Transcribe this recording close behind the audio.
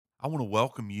I want to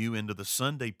welcome you into the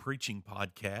Sunday preaching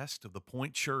podcast of the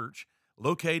Point Church,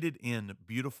 located in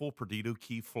beautiful Perdido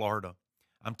Key, Florida.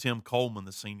 I'm Tim Coleman,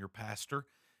 the senior pastor,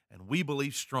 and we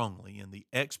believe strongly in the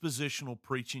expositional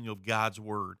preaching of God's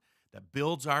Word that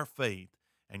builds our faith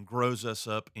and grows us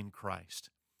up in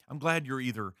Christ. I'm glad you're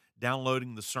either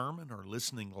downloading the sermon or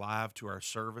listening live to our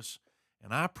service,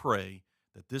 and I pray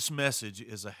that this message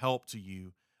is a help to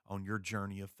you on your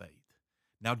journey of faith.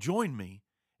 Now join me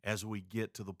as we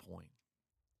get to the point.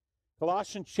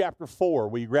 Colossians chapter 4.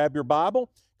 Will you grab your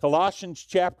Bible? Colossians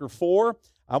chapter 4.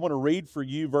 I want to read for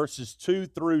you verses 2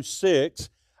 through 6.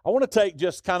 I want to take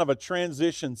just kind of a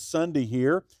transition Sunday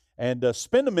here and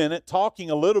spend a minute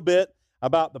talking a little bit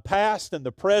about the past and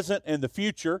the present and the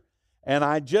future. And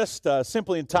I just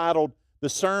simply entitled the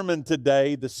sermon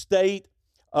today, The State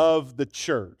of the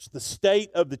Church. The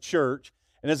State of the Church.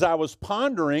 And as I was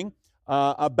pondering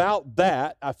about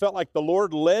that, I felt like the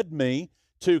Lord led me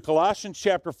to Colossians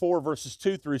chapter 4, verses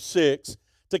 2 through 6,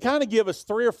 to kind of give us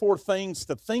 3 or 4 things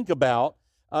to think about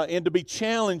and to be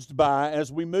challenged by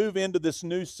as we move into this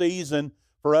new season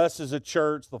for us as a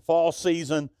church, the fall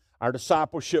season, our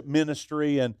discipleship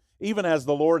ministry, and even as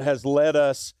the Lord has led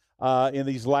us in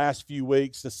these last few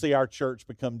weeks to see our church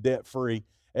become debt-free.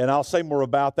 And I'll say more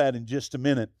about that in just a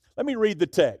minute. Let me read the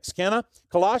text, can I?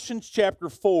 Colossians chapter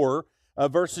 4,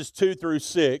 verses 2 through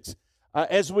 6.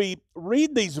 As we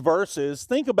read these verses,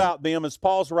 think about them as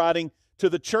Paul's writing to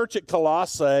the church at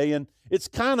Colossae, and it's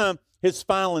kind of his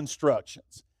final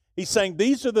instructions. He's saying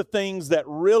these are the things that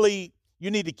really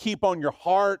you need to keep on your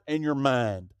heart and your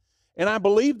mind. And I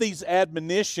believe these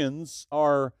admonitions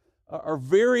are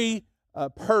very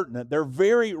pertinent. They're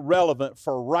very relevant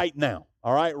for right now,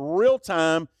 all right? Real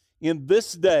time in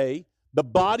this day, the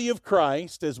body of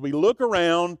Christ, as we look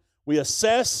around, we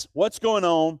assess what's going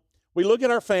on. We look at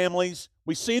our families.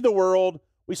 We see the world.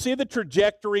 We see the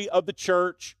trajectory of the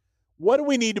church. What do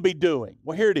we need to be doing?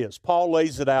 Well, here it is. Paul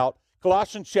lays it out.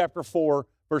 Colossians chapter 4,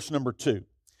 verse number 2.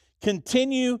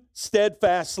 Continue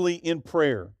steadfastly in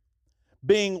prayer,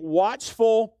 being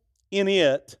watchful in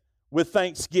it with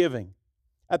thanksgiving.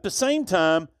 At the same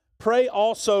time, pray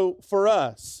also for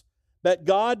us, that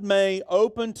God may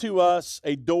open to us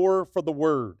a door for the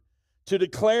word, to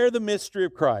declare the mystery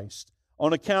of Christ,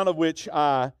 on account of which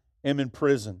I am in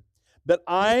prison, that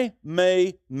I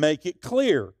may make it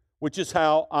clear, which is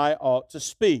how I ought to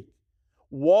speak.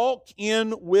 Walk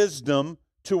in wisdom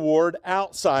toward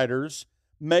outsiders,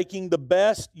 making the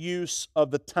best use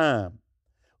of the time.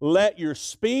 Let your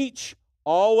speech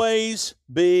always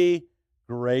be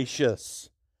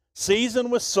gracious,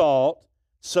 seasoned with salt,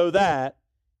 so that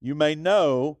you may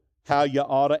know how you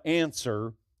ought to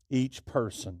answer each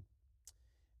person.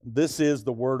 This is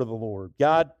the word of the Lord.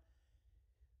 God,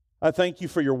 I thank you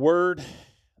for your word,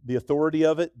 the authority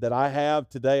of it that I have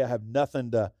today. I have nothing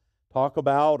to talk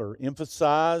about or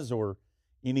emphasize or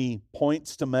any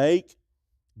points to make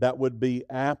that would be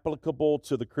applicable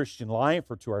to the Christian life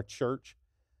or to our church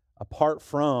apart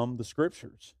from the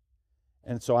Scriptures.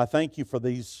 And so I thank you for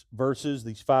these verses,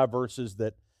 these 5 verses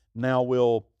that now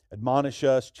will admonish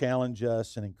us, challenge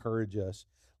us, and encourage us.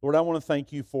 Lord, I want to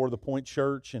thank you for the Point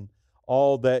Church and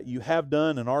all that you have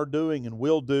done and are doing and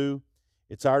will do.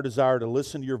 It's our desire to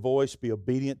listen to your voice, be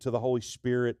obedient to the Holy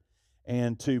Spirit,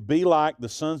 and to be like the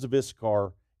sons of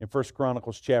Issachar in 1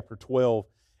 Chronicles chapter 12,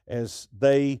 as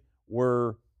they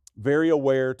were very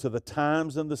aware to the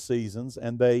times and the seasons,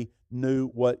 and they knew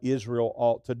what Israel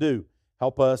ought to do.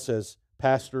 Help us as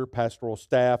pastor, pastoral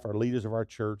staff, our leaders of our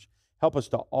church, help us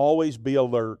to always be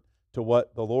alert to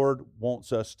what the Lord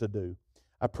wants us to do.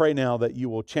 I pray now that you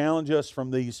will challenge us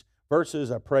from these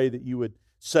verses. I pray that you would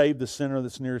save the sinner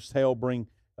that's nearest hell, bring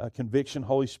conviction,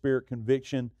 Holy Spirit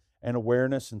conviction and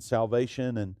awareness and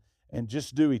salvation, and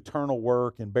just do eternal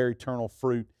work and bear eternal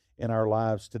fruit in our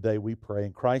lives today, we pray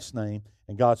in Christ's name.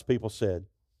 And God's people said,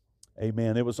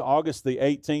 amen. It was August the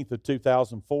 18th of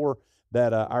 2004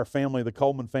 that our family, the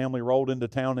Coleman family, rolled into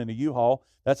town in a U-Haul.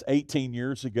 That's 18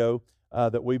 years ago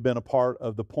that we've been a part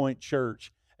of the Point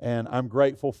Church, and I'm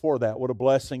grateful for that. What a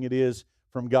blessing it is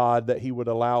from God that He would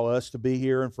allow us to be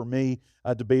here and for me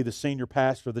to be the senior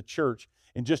pastor of the church.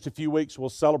 In just a few weeks, we'll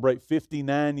celebrate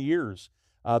 59 years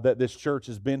that this church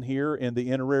has been here in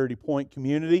the Inter Point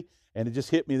community, and it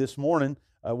just hit me this morning.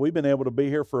 We've been able to be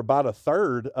here for about a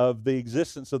third of the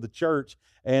existence of the church,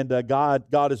 and God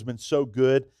has been so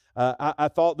good. I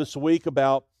thought this week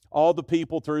about all the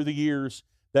people through the years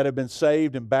that have been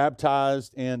saved and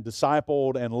baptized and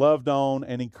discipled and loved on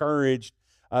and encouraged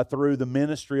through the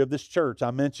ministry of this church.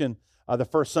 I mentioned the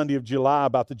first Sunday of July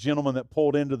about the gentleman that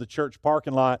pulled into the church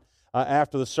parking lot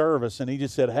after the service, and he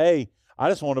just said, "Hey, I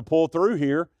just want to pull through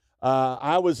here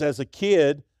I was, as a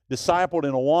kid, discipled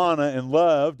in Awana and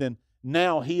loved, and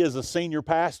now he is a senior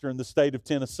pastor in the state of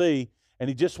Tennessee, and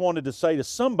he just wanted to say to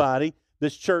somebody,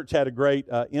 this church had a great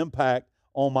impact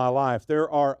on my life. There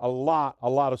are a lot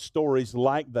of stories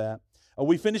like that.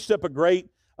 We finished up a great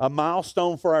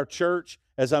milestone for our church,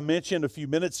 as I mentioned a few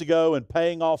minutes ago, in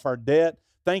paying off our debt.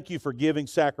 Thank you for giving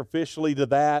sacrificially to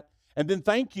that. And then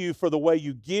thank you for the way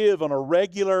you give on a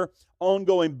regular,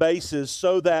 ongoing basis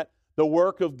so that the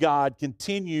work of God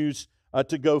continues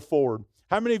to go forward.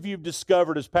 How many of you have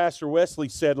discovered, as Pastor Wesley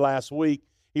said last week,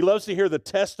 he loves to hear the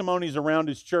testimonies around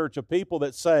his church of people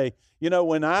that say, you know,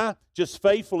 when I just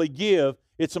faithfully give,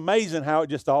 it's amazing how it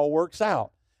just all works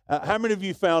out. How many of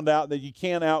you found out that you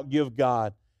can't outgive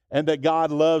God and that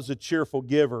God loves a cheerful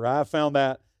giver? I found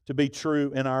that to be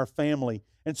true in our family.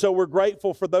 And so we're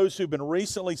grateful for those who've been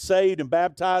recently saved and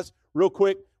baptized. Real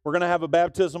quick, we're going to have a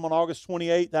baptism on August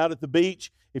 28th out at the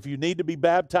beach. If you need to be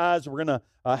baptized, we're going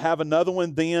to have another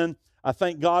one then. I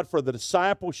thank God for the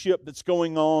discipleship that's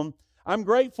going on. I'm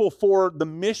grateful for the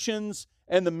missions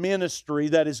and the ministry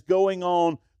that is going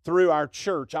on through our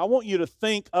church. I want you to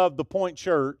think of the Point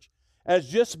Church as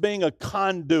just being a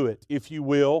conduit, if you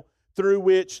will, through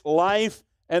which life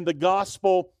and the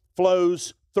gospel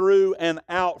flows through and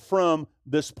out from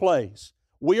this place.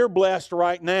 We are blessed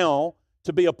right now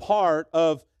to be a part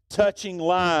of touching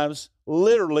lives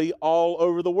literally all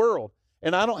over the world.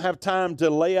 And I don't have time to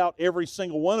lay out every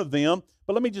single one of them,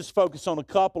 but let me just focus on a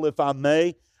couple if I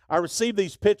may. I received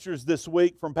these pictures this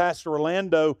week from Pastor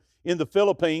Orlando in the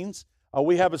Philippines.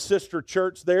 We have a sister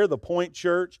church there, the Point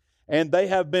Church, and they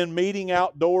have been meeting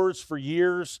outdoors for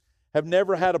years, have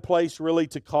never had a place really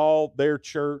to call their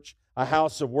church a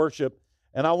house of worship.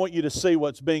 And I want you to see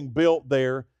what's being built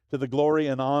there to the glory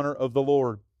and honor of the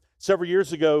Lord. Several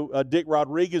years ago, Dick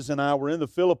Rodriguez and I were in the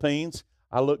Philippines.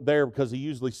 I looked there because he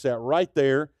usually sat right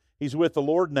there. He's with the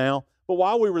Lord now. But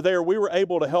while we were there, we were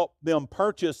able to help them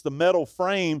purchase the metal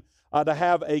frame to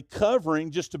have a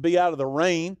covering just to be out of the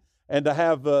rain and to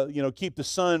have, keep the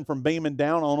sun from beaming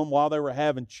down on them while they were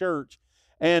having church.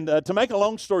 And to make a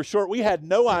long story short, we had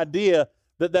no idea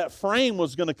that that frame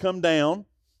was going to come down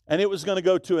and it was going to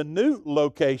go to a new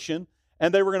location,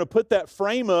 and they were going to put that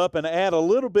frame up and add a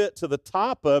little bit to the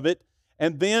top of it,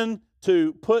 and then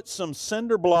to put some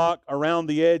cinder block around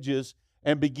the edges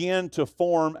and begin to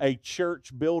form a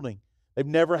church building. They've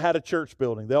never had a church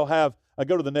building. They'll have,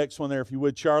 go to the next one there if you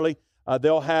would, Charlie.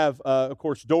 They'll have, of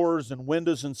course, doors and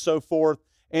windows and so forth.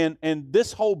 And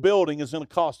this whole building is going to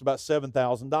cost about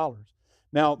 $7,000.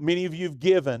 Now, many of you have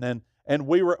given, and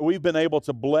we've been able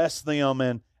to bless them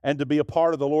and to be a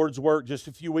part of the Lord's work. Just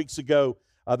a few weeks ago,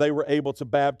 they were able to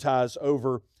baptize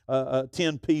over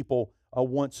 10 people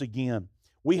once again.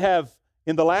 We have,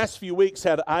 in the last few weeks,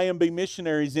 had IMB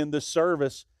missionaries in this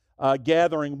service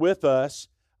gathering with us.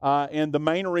 And the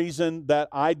main reason that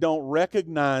I don't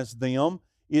recognize them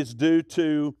is due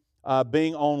to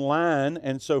being online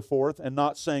and so forth and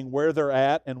not saying where they're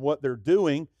at and what they're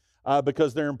doing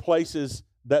because they're in places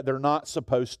that they're not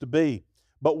supposed to be.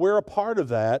 But we're a part of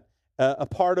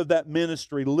that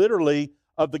ministry, literally,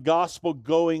 of the gospel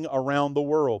going around the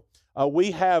world. We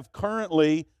have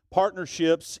currently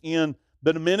partnerships in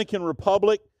the Dominican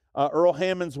Republic. Earl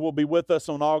Hammonds will be with us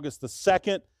on August the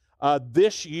 2nd.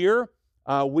 This year,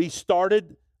 we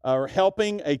started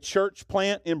helping a church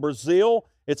plant in Brazil.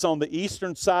 It's on the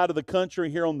eastern side of the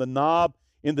country here on the knob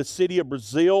in the city of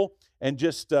Brazil. And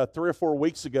just 3 or 4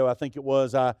 weeks ago, I think it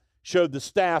was, I showed the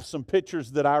staff some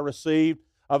pictures that I received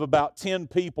of about 10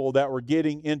 people that were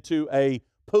getting into a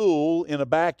pool in a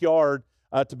backyard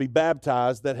to be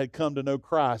baptized that had come to know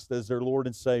Christ as their Lord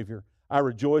and Savior. I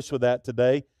rejoice with that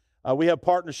today. We have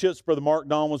partnerships. Brother Mark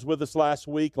Don was with us last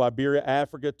week, Liberia,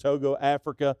 Africa, Togo,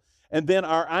 Africa. And then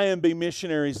our IMB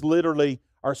missionaries literally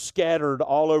are scattered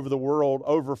all over the world,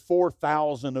 over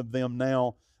 4,000 of them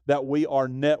now that we are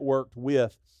networked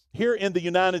with. Here in the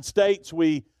United States,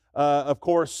 we, of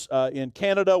course, in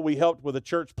Canada, we helped with a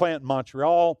church plant in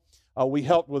Montreal. We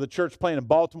helped with a church plant in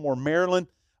Baltimore, Maryland.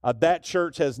 That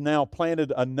church has now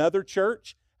planted another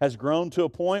church, has grown to a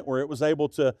point where it was able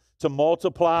to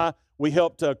multiply. We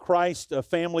helped Christ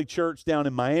Family Church down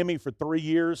in Miami for 3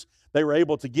 years. They were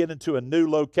able to get into a new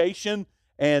location,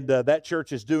 and that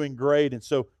church is doing great. And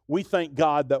so we thank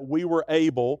God that we were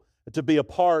able to be a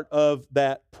part of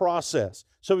that process.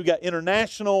 So we've got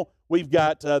international, we've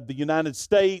got the United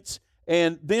States,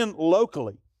 and then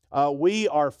locally. We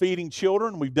are feeding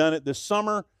children. We've done it this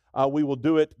summer. We will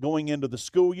do it going into the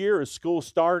school year. As school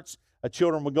starts,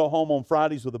 children will go home on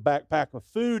Fridays with a backpack of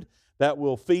food that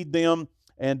will feed them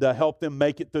and help them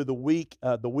make it through the week,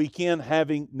 the weekend,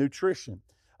 having nutrition.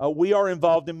 we are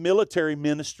involved in military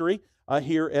ministry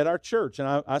here at our church.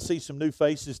 And I see some new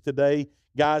faces today,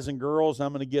 guys and girls.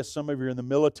 I'm going to guess some of you are in the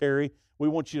military. We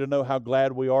want you to know how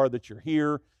glad we are that you're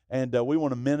here, and we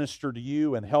want to minister to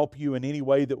you and help you in any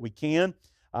way that we can.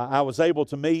 I was able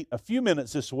to meet a few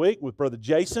minutes this week with Brother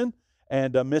Jason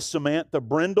and Miss Samantha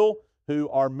Brindle, who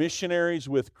are missionaries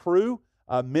with Cru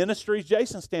Ministries.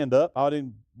 Jason, stand up.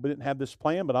 We didn't have this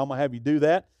plan, but I'm going to have you do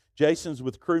that. Jason's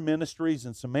with Cru Ministries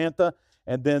and Samantha.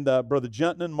 And then Brother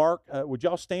Juntnan, Mark, would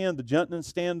y'all stand? The Juntnan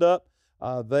stand up.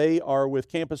 They are with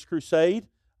Campus Crusade.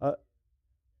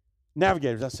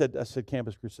 Navigators. I said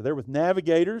Campus Crusade. They're with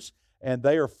Navigators, and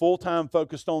they are full-time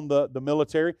focused on the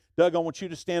military. Doug, I want you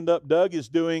to stand up. Doug is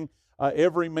doing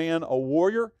Every Man a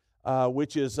Warrior,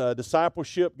 which is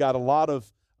discipleship. Got a lot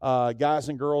of guys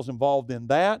and girls involved in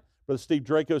that. Brother Steve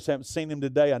Dracos, haven't seen him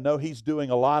today. I know he's doing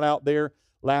a lot out there.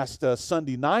 Last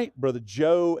Sunday night, Brother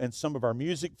Joe and some of our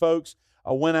music folks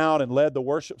went out and led the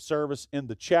worship service in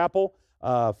the chapel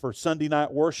for Sunday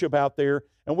night worship out there.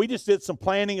 And we just did some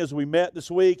planning as we met this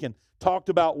week and talked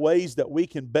about ways that we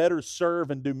can better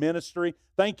serve and do ministry.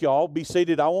 Thank you all. Be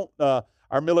seated. I want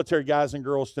our military guys and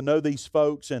girls to know these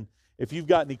folks. And if you've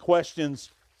got any questions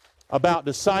about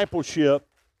discipleship,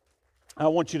 I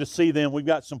want you to see them. We've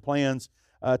got some plans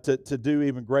to do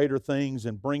even greater things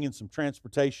and bringing some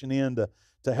transportation in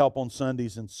to help on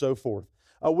Sundays and so forth.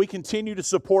 We continue to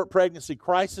support pregnancy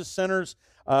crisis centers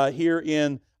here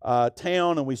in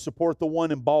town, and we support the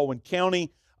one in Baldwin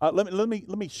County. Let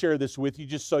me share this with you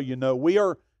just so you know. We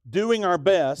are doing our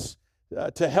best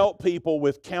to help people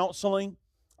with counseling.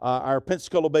 Our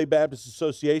Pensacola Bay Baptist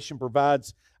Association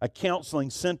provides a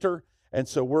counseling center, and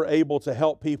so we're able to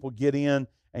help people get in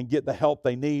and get the help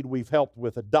they need. We've helped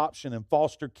with adoption and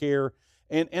foster care.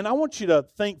 And I want you to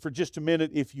think for just a minute,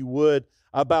 if you would,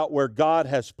 about where God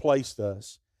has placed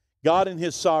us. God in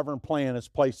His sovereign plan has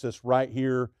placed us right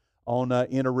here on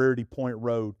Inner Point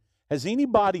Road. Has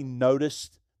anybody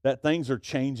noticed that things are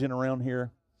changing around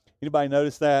here? Anybody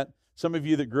notice that? Some of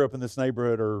you that grew up in this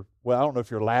neighborhood are, well, I don't know if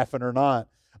you're laughing or not,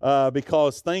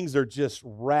 because things are just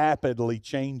rapidly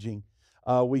changing.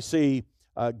 We see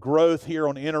growth here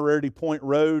on Inner Point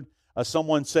Road.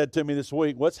 Someone said to me this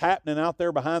week, "What's happening out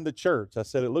there behind the church?" I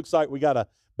said, "It looks like we got a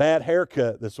bad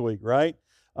haircut this week," right?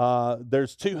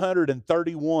 There's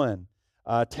 231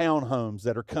 townhomes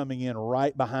that are coming in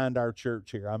right behind our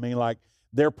church here. I mean, like,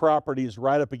 their property is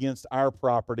right up against our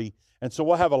property. And so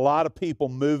we'll have a lot of people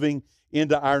moving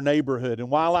into our neighborhood. And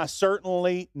while I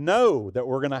certainly know that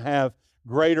we're going to have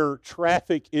greater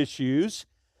traffic issues,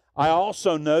 I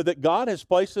also know that God has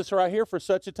placed us right here for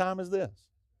such a time as this.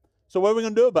 So what are we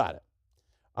going to do about it?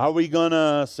 Are we going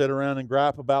to sit around and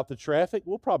gripe about the traffic?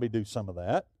 We'll probably do some of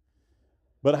that.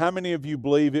 But how many of you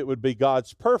believe it would be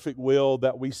God's perfect will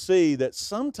that we see that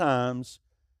sometimes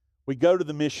we go to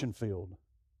the mission field,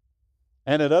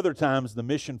 and at other times the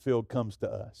mission field comes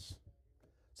to us?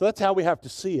 So that's how we have to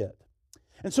see it.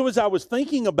 And so as I was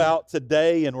thinking about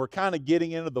today, and we're kind of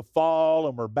getting into the fall,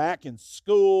 and we're back in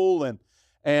school, and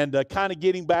kind of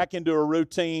getting back into a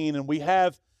routine, and we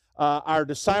have our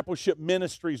discipleship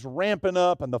ministries ramping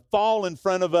up and the fall in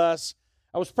front of us,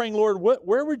 I was praying, Lord,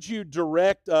 where would you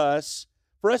direct us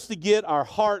for us to get our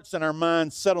hearts and our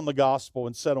minds set on the gospel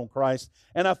and set on Christ?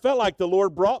 And I felt like the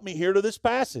Lord brought me here to this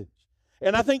passage.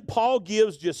 And I think Paul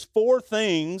gives just 4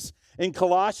 things in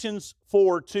Colossians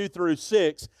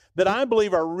 4:2-6 that I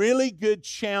believe are really good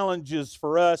challenges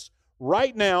for us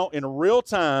right now in real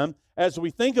time as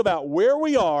we think about where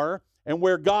we are and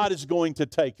where God is going to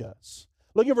take us.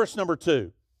 Look at verse number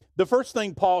 2. The first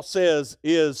thing Paul says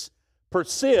is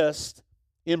persist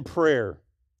in prayer.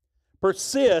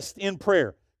 Persist in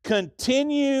prayer.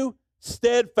 Continue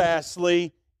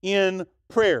steadfastly in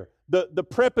prayer. The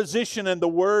preposition and the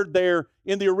word there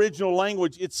in the original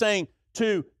language, it's saying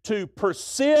to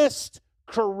persist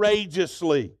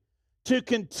courageously, to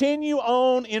continue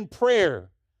on in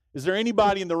prayer. Is there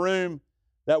anybody in the room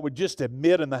that would just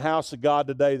admit in the house of God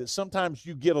today that sometimes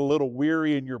you get a little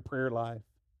weary in your prayer life?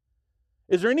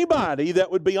 Is there anybody that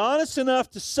would be honest enough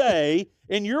to say,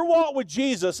 in your walk with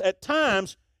Jesus, at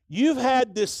times you've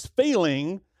had this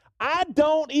feeling, I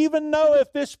don't even know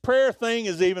if this prayer thing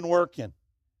is even working?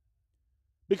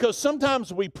 Because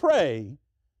sometimes we pray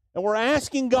and we're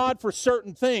asking God for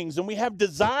certain things, and we have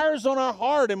desires on our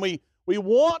heart, and we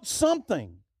want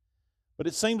something. But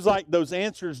it seems like those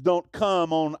answers don't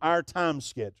come on our time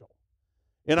schedule,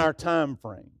 in our time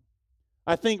frame.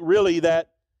 I think really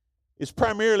that is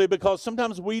primarily because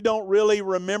sometimes we don't really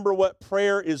remember what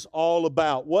prayer is all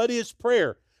about. What is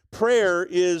prayer? Prayer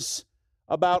is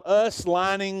about us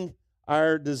lining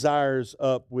our desires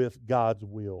up with God's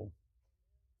will.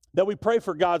 that we pray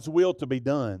for God's will to be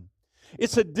done.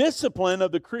 It's a discipline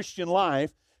of the Christian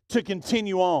life to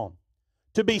continue on,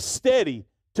 to be steady,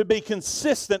 to be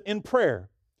consistent in prayer.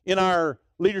 In our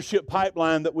leadership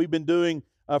pipeline that we've been doing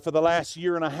for the last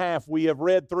year and a half, we have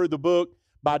read through the book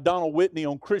by Donald Whitney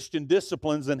on Christian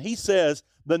disciplines, and he says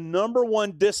the number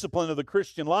one discipline of the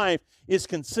Christian life is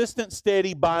consistent,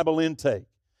 steady Bible intake.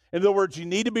 In other words, you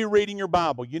need to be reading your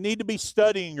Bible. You need to be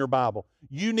studying your Bible.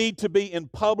 You need to be in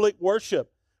public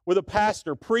worship with a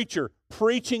pastor, preacher,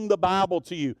 preaching the Bible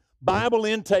to you. Bible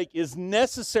intake is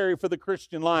necessary for the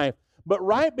Christian life. But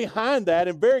right behind that,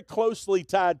 and very closely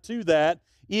tied to that,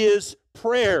 is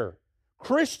prayer.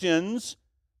 Christians,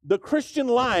 the Christian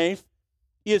life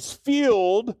is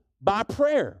fueled by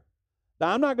prayer. Now,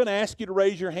 I'm not going to ask you to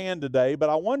raise your hand today, but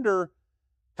I wonder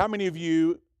how many of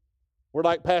you were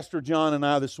like Pastor John and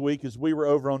I this week as we were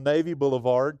over on Navy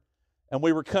Boulevard, and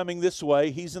we were coming this way.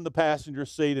 He's in the passenger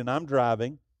seat, and I'm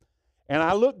driving. And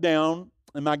I looked down,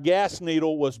 and my gas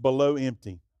needle was below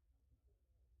empty.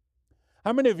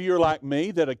 How many of you are like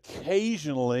me that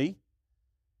occasionally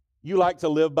you like to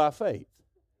live by faith?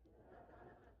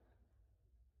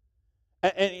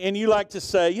 And you like to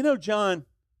say, you know, John,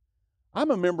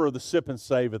 I'm a member of the Sip and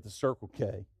Save at the Circle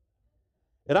K.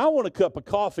 And I want a cup of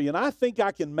coffee, and I think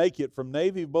I can make it from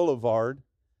Navy Boulevard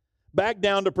back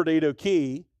down to Perdido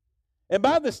Key. And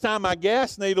by this time, my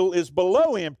gas needle is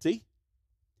below empty.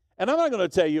 And I'm not going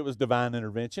to tell you it was divine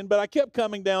intervention, but I kept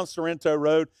coming down Sorrento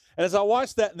Road, and as I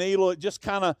watched that needle, it just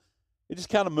kind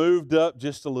of moved up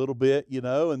just a little bit, you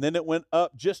know, and then it went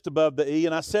up just above the E.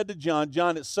 And I said to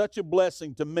John, it's such a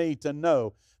blessing to me to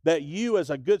know that you, as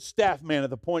a good staff man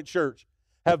at the Point Church,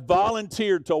 have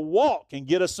volunteered to walk and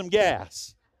get us some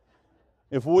gas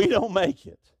if we don't make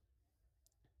it.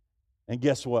 And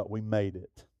guess what? We made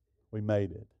it. We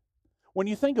made it. When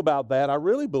you think about that, I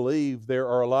really believe there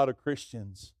are a lot of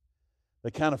Christians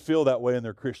that kind of feel that way in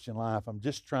their Christian life. I'm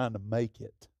just trying to make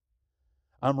it.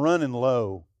 I'm running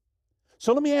low.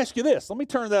 So let me ask you this. Let me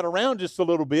turn that around just a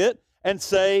little bit and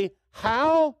say,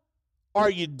 how are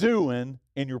you doing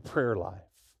in your prayer life?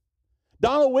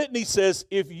 Donald Whitney says,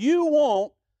 if you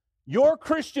want your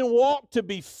Christian walk to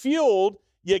be fueled,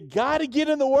 you got to get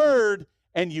in the Word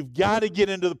and you've got to get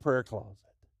into the prayer closet.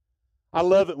 I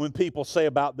love it when people say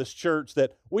about this church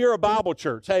that we are a Bible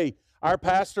church. Hey, our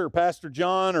pastor, or Pastor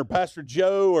John, or Pastor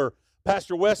Joe, or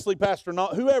Pastor Wesley, Pastor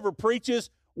Not, whoever preaches,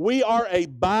 we are a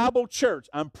Bible church.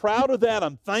 I'm proud of that.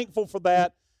 I'm thankful for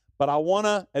that. But I want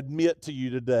to admit to you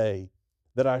today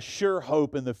that I sure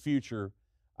hope in the future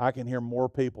I can hear more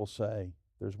people say,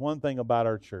 there's one thing about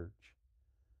our church.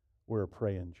 We're a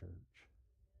praying church.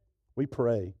 We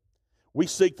pray. We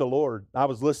seek the Lord. I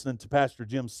was listening to Pastor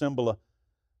Jim Cimbala,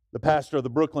 the pastor of the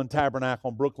Brooklyn Tabernacle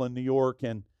in Brooklyn, New York,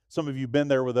 and some of you have been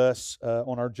there with us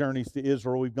on our journeys to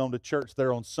Israel. We've gone to church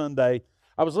there on Sunday.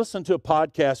 I was listening to a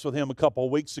podcast with him a couple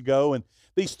of weeks ago, and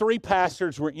these three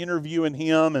pastors were interviewing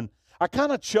him, and I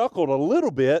kind of chuckled a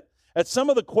little bit at some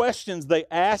of the questions they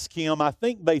asked him. I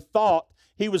think they thought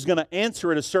he was going to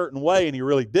answer it a certain way, and he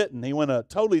really didn't. He went a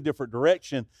totally different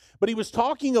direction. But he was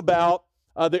talking about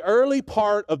the early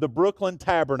part of the Brooklyn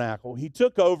Tabernacle. He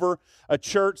took over a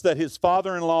church that his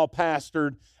father-in-law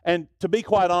pastored, and to be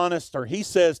quite honest, or he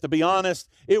says to be honest,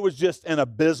 it was just an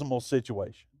abysmal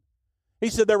situation. He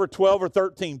said there were 12 or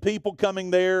 13 people coming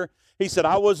there. He said,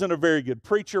 I wasn't a very good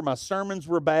preacher. My sermons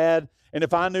were bad, and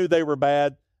if I knew they were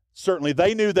bad, certainly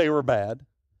they knew they were bad.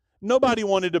 Nobody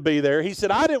wanted to be there. He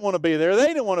said, I didn't want to be there. They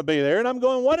didn't want to be there. And I'm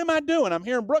going, what am I doing? I'm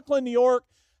here in Brooklyn, New York.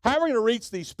 How are we going to reach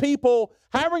these people?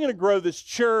 How are we going to grow this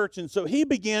church? And so he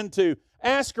began to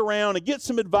ask around and get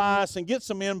some advice and get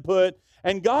some input.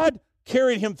 And God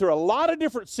carried him through a lot of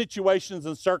different situations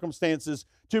and circumstances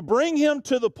to bring him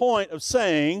to the point of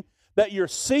saying that you're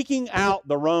seeking out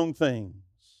the wrong things.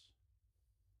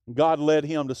 God led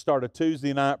him to start a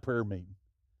Tuesday night prayer meeting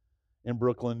in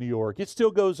Brooklyn, New York. It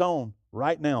still goes on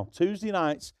right now. Tuesday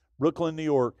nights, Brooklyn, New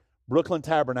York, Brooklyn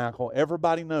Tabernacle.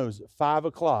 Everybody knows at 5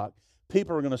 o'clock,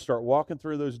 people are going to start walking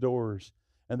through those doors,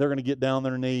 and they're going to get down on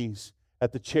their knees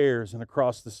at the chairs and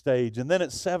across the stage. And then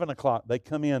at 7 o'clock, they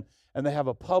come in and they have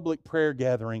a public prayer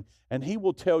gathering. And he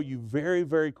will tell you very,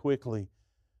 very quickly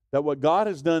that what God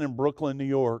has done in Brooklyn, New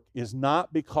York is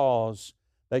not because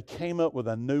they came up with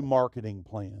a new marketing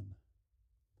plan.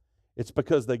 It's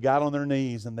because they got on their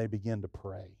knees and they began to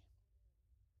pray.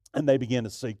 And they began to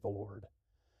seek the Lord.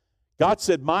 God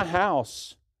said, my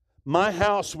house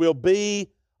will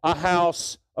be a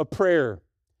house of prayer.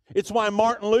 It's why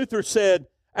Martin Luther said,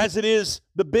 as it is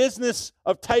the business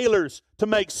of tailors to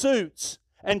make suits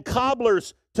and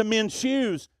cobblers to mend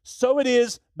shoes, so it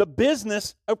is the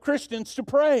business of Christians to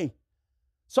pray.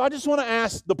 So I just want to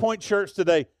ask the Point Church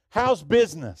today, how's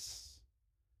business?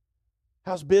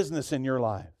 How's business in your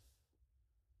life?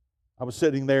 I was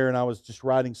sitting there and I was just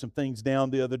writing some things down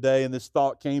the other day, and this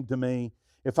thought came to me.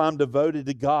 If I'm devoted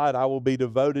to God, I will be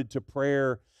devoted to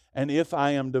prayer. And if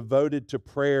I am devoted to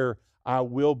prayer, I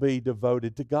will be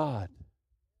devoted to God.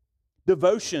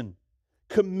 Devotion,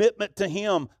 commitment to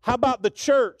Him. How about the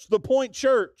church, the Point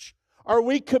Church? Are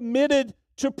we committed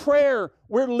to prayer?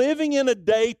 We're living in a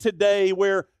day today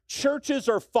where churches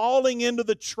are falling into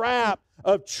the trap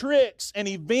of tricks and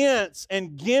events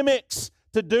and gimmicks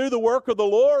to do the work of the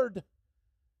Lord.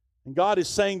 And God is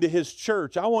saying to His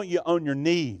church, I want you on your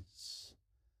knees.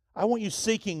 I want you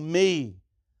seeking me.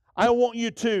 I want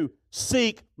you to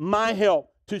seek my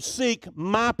help, to seek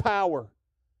my power.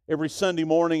 Every Sunday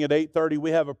morning at 8:30,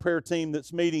 we have a prayer team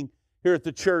that's meeting here at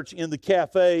the church in the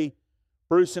cafe.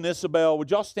 Bruce and Isabel, would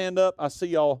y'all stand up? I see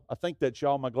y'all. I think that's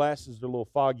y'all. My glasses are a little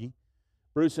foggy.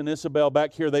 Bruce and Isabel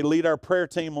back here, they lead our prayer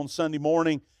team on Sunday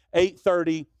morning,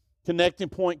 8:30, Connecting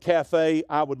Point Cafe.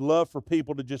 I would love for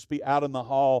people to just be out in the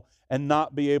hall and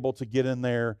not be able to get in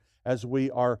there as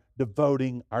we are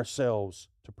devoting ourselves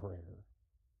to prayer.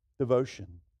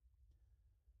 Devotion.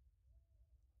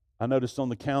 I noticed on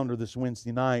the calendar this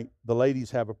Wednesday night, the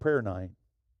ladies have a prayer night.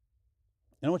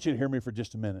 And I want you to hear me for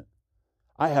just a minute.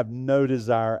 I have no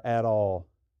desire at all,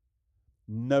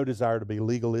 no desire to be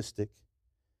legalistic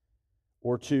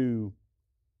or to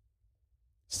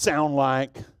sound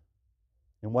like,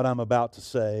 in what I'm about to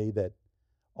say, that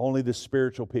only the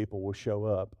spiritual people will show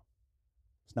up.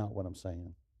 It's not what I'm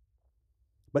saying.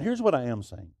 But here's what I am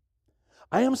saying.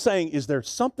 I am saying, is there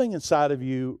something inside of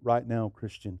you right now,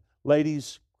 Christian?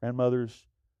 Ladies, grandmothers,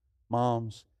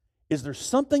 moms, is there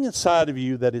something inside of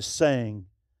you that is saying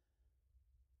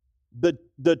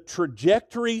the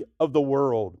trajectory of the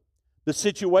world, the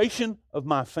situation of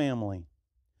my family,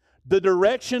 the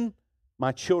direction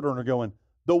my children are going,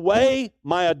 the way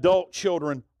my adult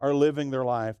children are living their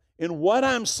life, in what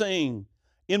I'm seeing,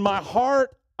 in my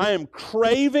heart, I am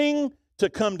craving to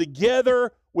come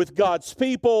together with God's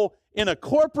people in a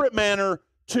corporate manner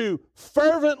to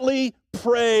fervently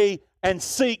pray and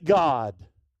seek God.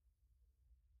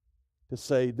 To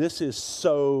say, this is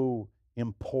so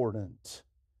important.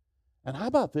 And how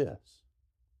about this?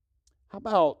 How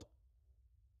about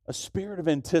a spirit of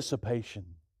anticipation?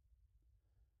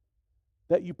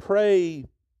 That you pray,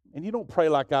 and you don't pray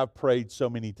like I've prayed so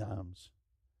many times.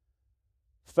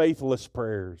 Faithless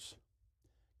prayers.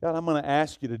 God, I'm going to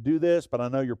ask you to do this, but I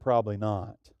know you're probably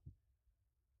not.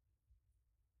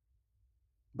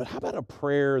 But how about a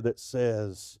prayer that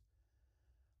says,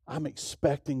 I'm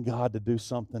expecting God to do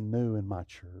something new in my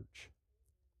church.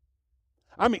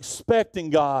 I'm expecting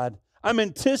God. I'm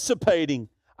anticipating.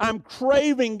 I'm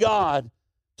craving God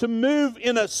to move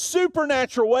in a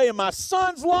supernatural way in my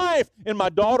son's life, in my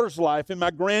daughter's life, in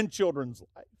my grandchildren's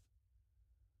life.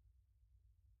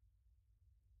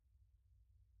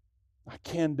 I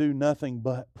can do nothing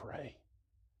but pray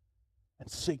and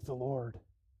seek the Lord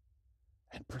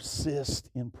and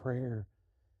persist in prayer.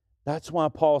 That's why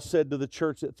Paul said to the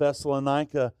church at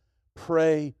Thessalonica,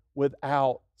 pray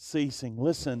without ceasing.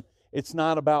 Listen, it's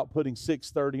not about putting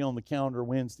 6:30 on the calendar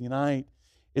Wednesday night.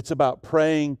 It's about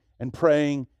praying and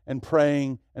praying and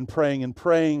praying and praying and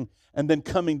praying, and then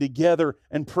coming together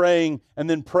and praying, and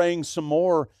then praying some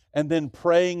more, and then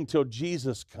praying till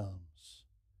Jesus comes.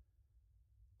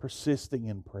 Persisting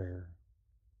in prayer.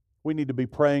 We need to be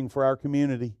praying for our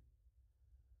community.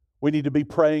 We need to be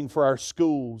praying for our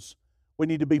schools. We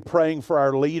need to be praying for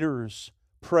our leaders.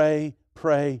 Pray,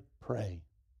 pray, pray.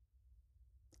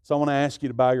 So I want to ask you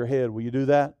to bow your head. Will you do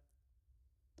that?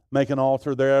 Make an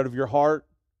altar there out of your heart.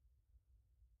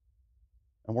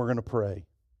 And we're going to pray.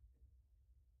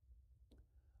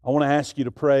 I want to ask you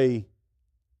to pray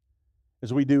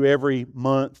as we do every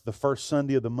month. The first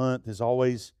Sunday of the month is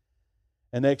always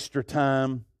an extra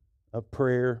time of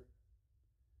prayer.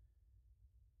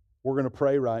 We're going to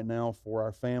pray right now for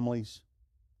our families.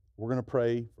 We're going to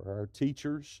pray for our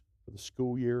teachers for the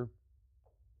school year.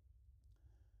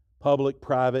 Public,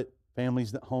 private,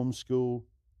 families that homeschool.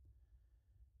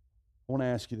 I want to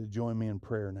ask you to join me in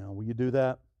prayer now. Will you do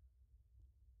that?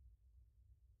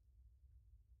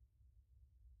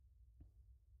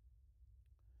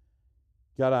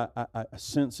 God, I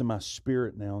sense in my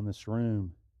spirit now in this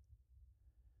room,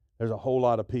 there's a whole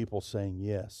lot of people saying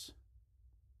yes,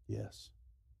 yes,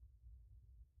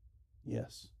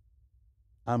 yes.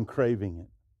 I'm craving it.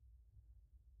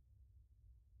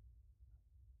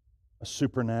 A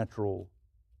supernatural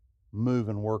move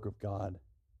and work of God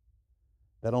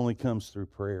that only comes through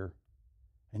prayer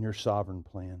and your sovereign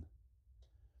plan.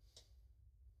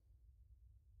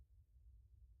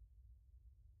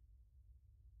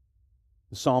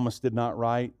 The psalmist did not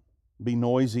write, "Be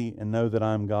noisy and know that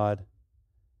I am God."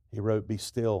 He wrote, "Be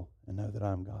still and know that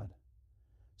I am God."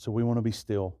 So we want to be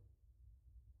still.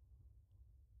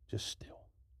 Just still.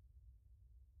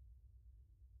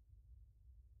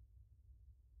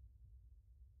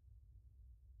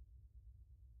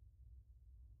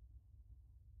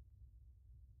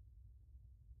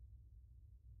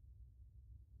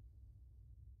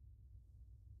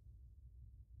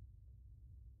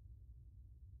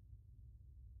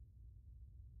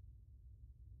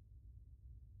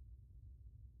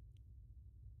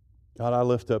 God, I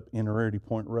lift up Innerarity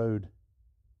Point Road.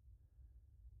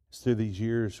 Through these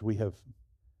years, we have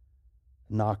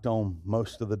knocked on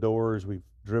most of the doors. We've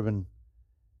driven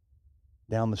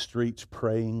down the streets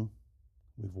praying.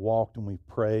 We've walked and we've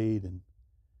prayed. And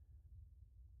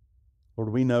Lord,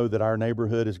 we know that our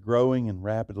neighborhood is growing and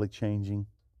rapidly changing.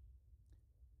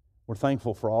 We're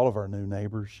thankful for all of our new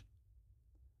neighbors.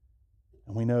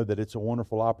 And we know that it's a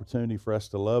wonderful opportunity for us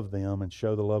to love them and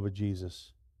show the love of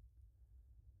Jesus.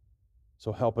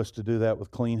 So help us to do that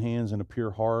with clean hands and a pure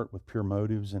heart, with pure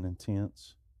motives and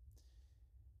intents.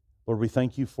 Lord, we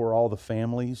thank you for all the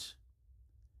families,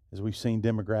 as we've seen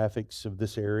demographics of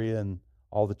this area and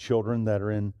all the children that are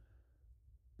in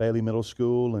Bailey Middle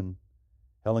School and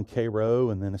Helen K. Rowe,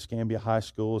 and then Escambia High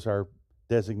School is our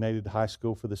designated high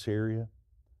school for this area.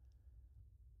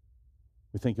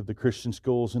 We think of the Christian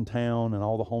schools in town and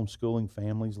all the homeschooling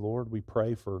families, Lord. We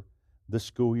pray for this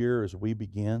school year as we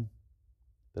begin,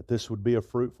 that this would be a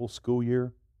fruitful school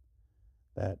year,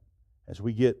 that as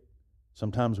we get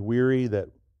sometimes weary, that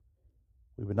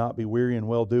we would not be weary in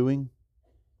well-doing,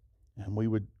 and we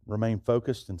would remain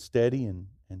focused and steady and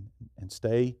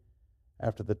stay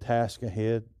after the task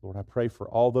ahead. Lord, I pray for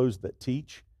all those that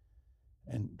teach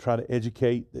and try to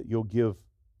educate, that you'll give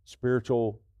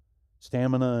spiritual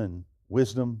stamina and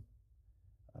wisdom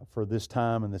for this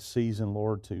time and this season,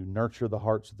 Lord, to nurture the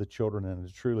hearts of the children and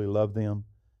to truly love them.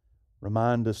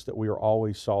 Remind us that we are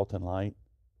always salt and light.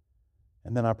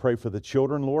 And then I pray for the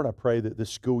children, Lord. I pray that this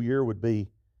school year would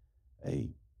be a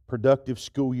productive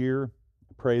school year.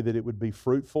 I pray that it would be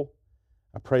fruitful.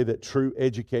 I pray that true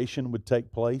education would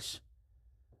take place.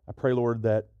 I pray, Lord,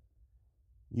 that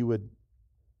you would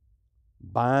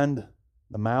bind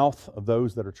the mouth of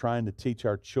those that are trying to teach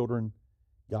our children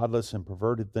godless and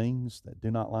perverted things that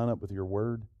do not line up with your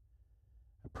word.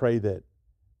 I pray that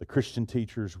the Christian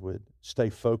teachers would stay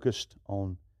focused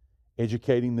on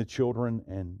educating the children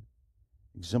and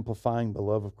exemplifying the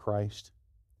love of Christ.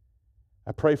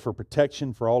 I pray for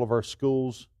protection for all of our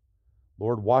schools.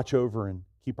 Lord, watch over and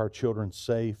keep our children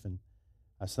safe. And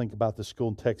I think about the school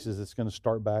in Texas that's going to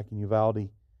start back in Uvalde and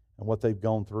what they've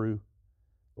gone through.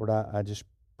 Lord, I just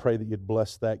pray that you'd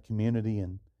bless that community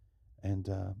and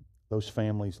those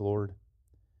families, Lord.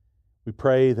 We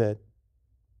pray that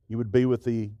you would be with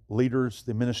the leaders,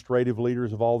 the administrative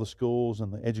leaders of all the schools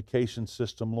and the education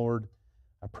system, Lord.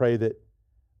 I pray that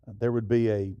there would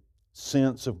be a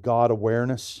sense of God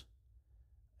awareness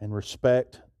and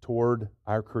respect toward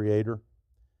our Creator.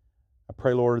 I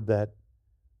pray, Lord, that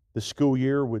the school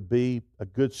year would be a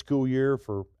good school year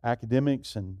for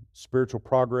academics and spiritual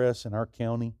progress in our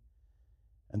county.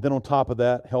 And then on top of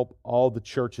that, help all the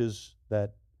churches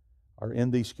that are in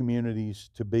these communities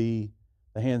to be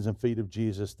the hands and feet of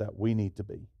Jesus that we need to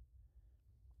be.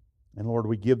 And Lord,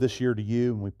 we give this year to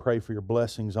you and we pray for your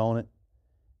blessings on it.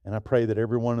 And I pray that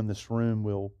everyone in this room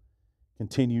will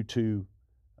continue to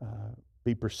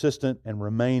be persistent and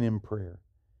remain in prayer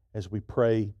as we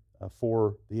pray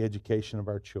for the education of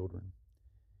our children.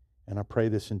 And I pray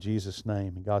this in Jesus'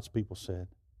 name. And God's people said,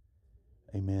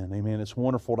 amen. Amen. It's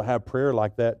wonderful to have prayer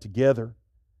like that together.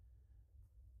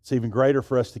 It's even greater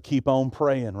for us to keep on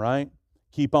praying, right?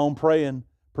 Keep on praying.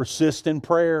 Persist in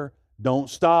prayer. Don't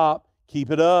stop.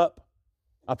 Keep it up.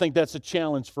 I think that's a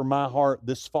challenge for my heart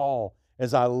this fall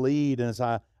as I lead and as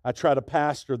I try to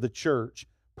pastor the church.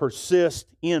 Persist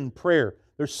in prayer.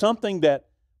 There's something that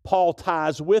Paul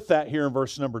ties with that here in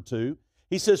verse number 2.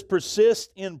 He says,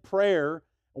 persist in prayer.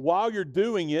 While you're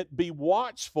doing it, be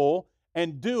watchful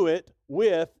and do it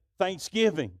with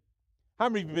thanksgiving. How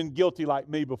many of you have been guilty like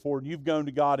me before and you've gone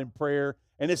to God in prayer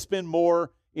and it's been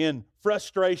more in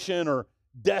frustration or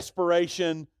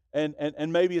desperation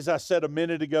and maybe, as I said a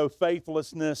minute ago,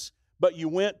 faithlessness, but you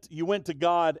went to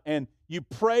God and you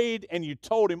prayed and you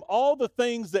told Him all the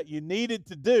things that you needed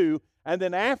to do, and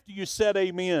then after you said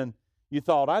amen, you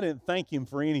thought, I didn't thank Him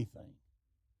for anything.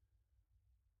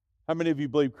 How many of you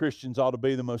believe Christians ought to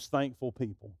be the most thankful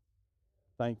people?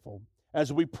 Thankful.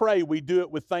 As we pray, we do it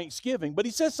with thanksgiving. But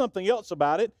he says something else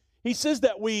about it. He says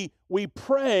that we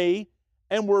pray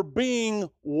and we're being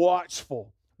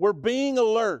watchful. We're being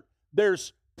alert.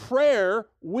 there's prayer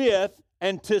with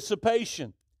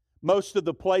anticipation. Most of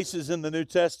the places in the New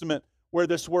Testament where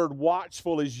this word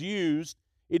watchful is used,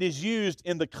 it is used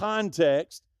in the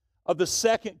context of the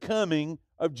second coming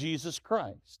of Jesus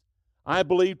Christ. I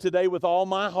believe today with all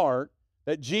my heart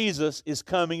that Jesus is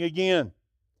coming again.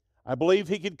 I believe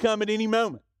He could come at any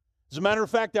moment. As a matter of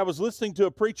fact, I was listening to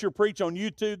a preacher preach on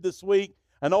YouTube this week,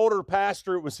 an older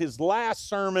pastor. It was his last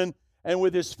sermon, and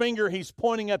with his finger he's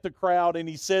pointing at the crowd, and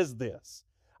he says this: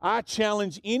 I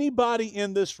challenge anybody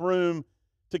in this room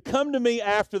to come to me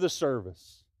after the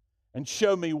service and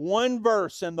show me one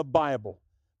verse in the Bible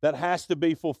that has to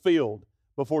be fulfilled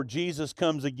before Jesus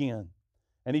comes again.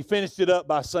 And he finished it up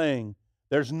by saying,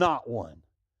 there's not one.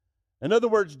 In other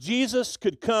words, Jesus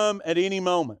could come at any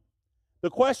moment. The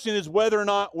question is whether or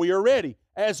not we are ready.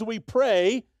 As we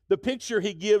pray, the picture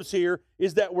he gives here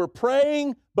is that we're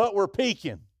praying, but we're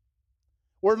peeking.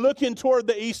 We're looking toward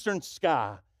the eastern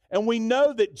sky, and we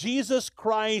know that Jesus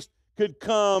Christ could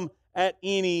come at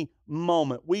any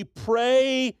moment. We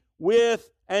pray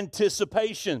with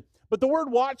anticipation. But the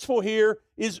word watchful here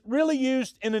is really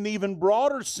used in an even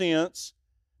broader sense,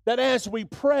 that as we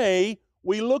pray,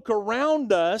 we look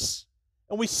around us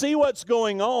and we see what's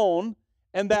going on,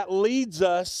 and that leads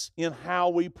us in how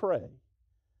we pray.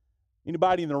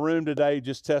 Anybody in the room today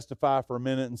just testify for a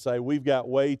minute and say, we've got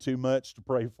way too much to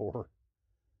pray for?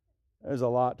 There's a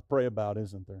lot to pray about,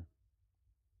 isn't there?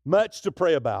 Much to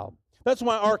pray about. That's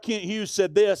why R. Kent Hughes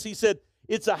said this. He said,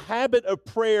 it's a habit of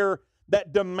prayer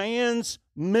that demands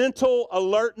mental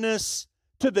alertness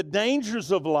to the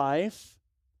dangers of life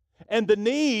and the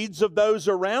needs of those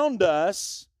around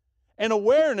us, and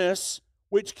awareness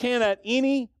which can at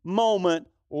any moment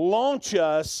launch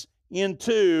us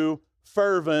into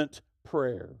fervent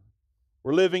prayer.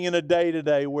 We're living in a day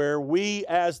today where we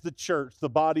as the church, the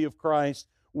body of Christ,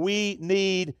 we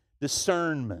need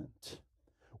discernment.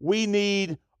 We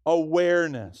need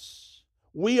awareness.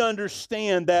 We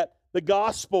understand that the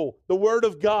gospel, the Word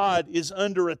of God, is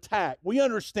under attack. We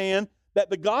understand that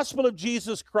the gospel of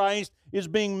Jesus Christ is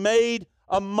being made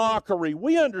a mockery.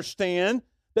 We understand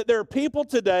that there are people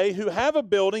today who have a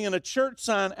building and a church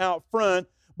sign out front,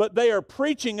 but they are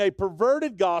preaching a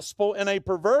perverted gospel and a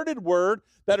perverted word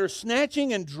that are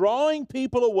snatching and drawing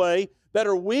people away that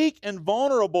are weak and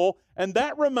vulnerable. And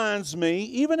that reminds me,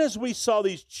 even as we saw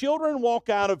these children walk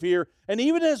out of here, and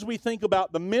even as we think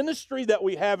about the ministry that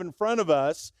we have in front of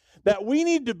us, that we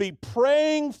need to be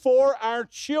praying for our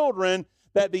children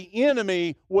that the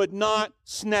enemy would not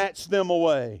snatch them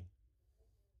away,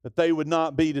 that they would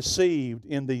not be deceived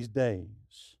in these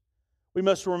days. We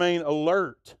must remain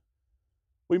alert.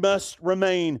 We must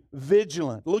remain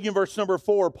vigilant. Look in verse number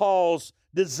 4, Paul's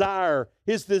desire.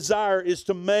 His desire is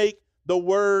to make the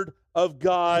Word of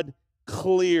God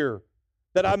clear,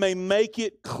 that I may make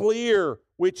it clear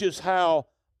which is how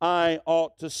I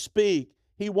ought to speak.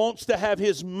 He wants to have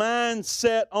his mind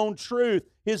set on truth,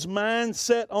 his mind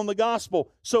set on the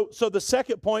gospel. So the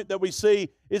second point that we see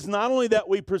is not only that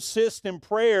we persist in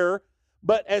prayer,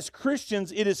 but as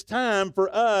Christians, it is time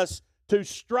for us to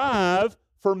strive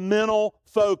for mental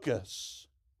focus.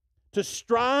 To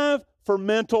strive for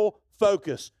mental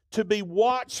focus. To be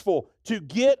watchful. To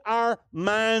get our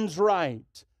minds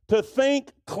right. To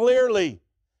think clearly.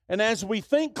 And as we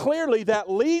think clearly, that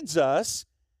leads us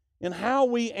in how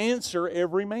we answer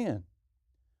every man.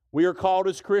 We are called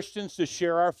as Christians to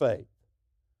share our faith.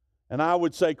 And I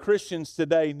would say Christians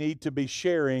today need to be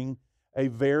sharing a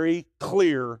very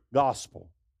clear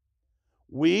gospel.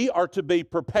 We are to be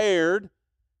prepared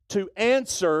to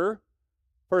answer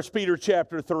 1 Peter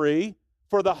chapter 3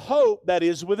 for the hope that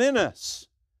is within us.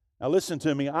 Now listen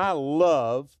to me. I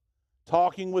love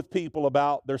talking with people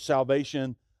about their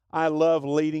salvation. I love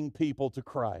leading people to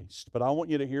Christ. But I want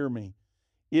you to hear me.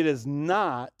 It is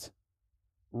not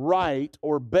right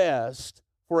or best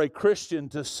for a Christian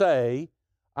to say,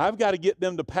 I've got to get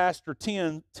them to Pastor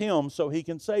Tim so he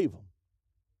can save them.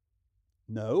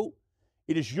 No,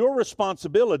 it is your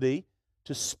responsibility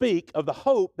to speak of the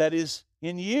hope that is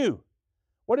in you.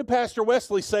 What did Pastor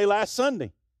Wesley say last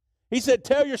Sunday? He said,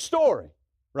 tell your story,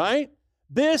 right?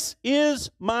 This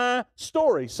is my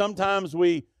story. Sometimes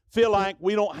we feel like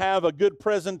we don't have a good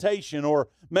presentation, or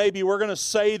maybe we're going to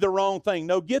say the wrong thing.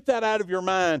 No, get that out of your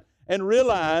mind and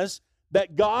realize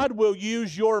that God will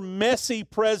use your messy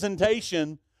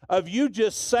presentation of you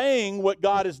just saying what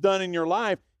God has done in your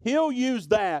life. He'll use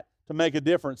that to make a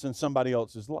difference in somebody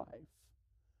else's life.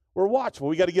 We're watchful.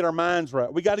 We got to get our minds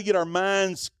right. We got to get our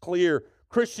minds clear.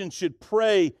 Christians should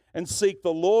pray and seek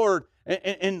the Lord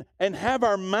and have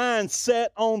our minds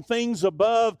set on things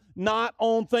above, not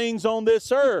on things on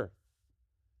this earth.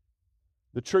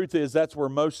 The truth is, that's where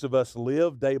most of us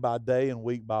live day by day and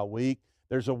week by week.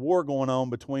 There's a war going on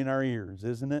between our ears,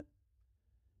 isn't it?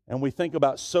 And we think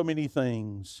about so many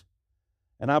things.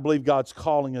 And I believe God's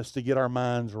calling us to get our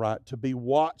minds right, to be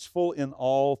watchful in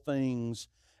all things,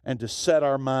 and to set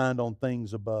our mind on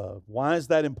things above. Why is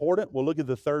that important? Well, look at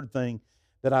the third thing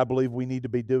that I believe we need to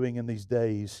be doing in these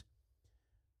days.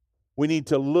 We need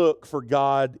to look for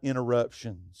God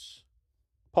interruptions.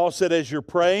 Paul said, as you're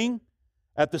praying,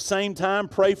 at the same time,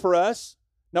 pray for us.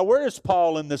 Now, where is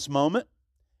Paul in this moment?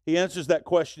 He answers that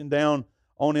question down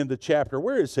on in the chapter.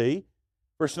 Where is he?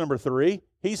 Verse number 3.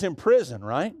 He's in prison,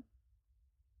 right?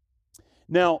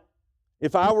 Now,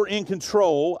 if I were in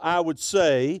control, I would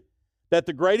say that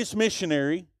the greatest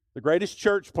missionary, the greatest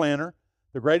church planter,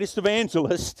 the greatest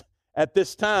evangelist at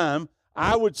this time,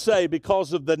 I would say,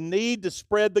 because of the need to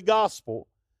spread the gospel,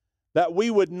 that we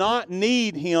would not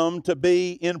need him to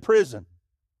be in prison.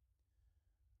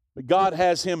 But God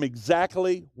has him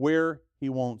exactly where he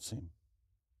wants him.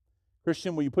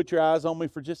 Christian, will you put your eyes on me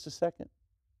for just a second?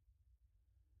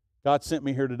 God sent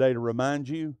me here today to remind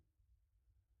you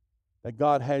that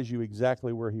God has you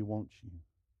exactly where he wants you.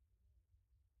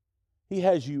 He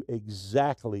has you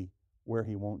exactly where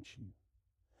he wants you.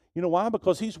 You know why?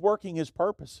 Because he's working his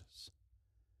purposes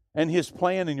and his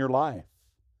plan in your life.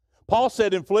 Paul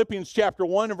said in Philippians chapter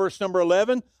 1 and verse number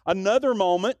 11, another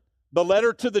moment, the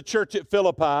letter to the church at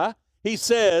Philippi, he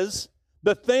says,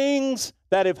 the things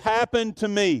that have happened to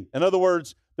me. In other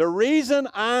words, the reason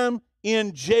I'm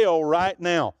in jail right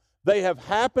now, they have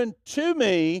happened to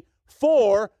me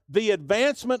for the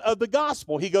advancement of the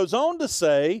gospel. He goes on to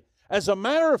say, as a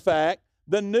matter of fact,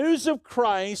 the news of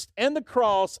Christ and the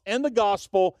cross and the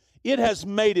gospel, it has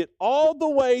made it all the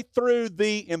way through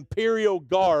the imperial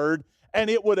guard, and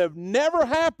it would have never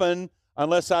happened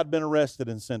unless I'd been arrested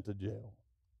and sent to jail.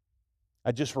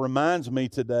 It just reminds me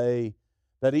today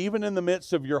that even in the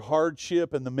midst of your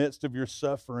hardship, in the midst of your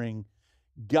suffering,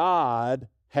 God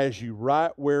has you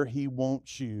right where he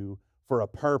wants you for a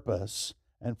purpose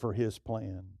and for his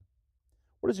plan.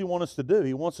 What does he want us to do?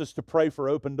 He wants us to pray for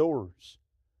open doors.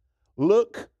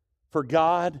 Look for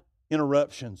God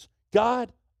interruptions.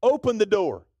 God, open the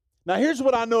door. Now, here's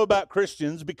what I know about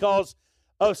Christians because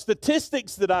of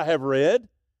statistics that I have read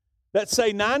that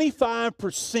say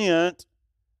 95%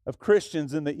 of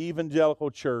Christians in the evangelical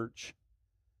church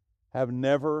have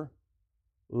never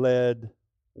led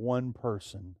one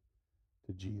person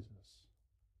to Jesus.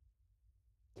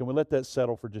 Can we let that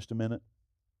settle for just a minute?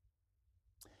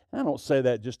 And I don't say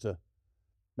that just to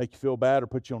make you feel bad or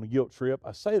put you on a guilt trip.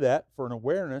 I say that for an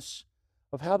awareness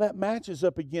of how that matches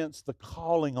up against the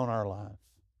calling on our life.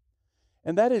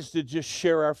 And that is to just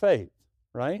share our faith,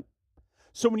 right?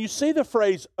 So when you see the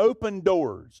phrase open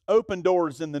doors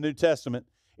in the New Testament,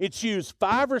 it's used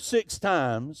 5 or 6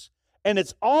 times, and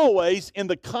it's always in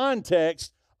the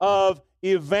context of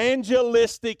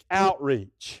evangelistic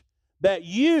outreach, that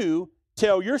you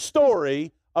tell your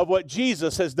story of what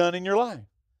Jesus has done in your life.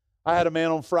 I had a man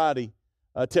on Friday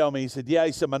tell me, he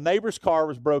said, my neighbor's car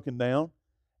was broken down,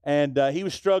 and he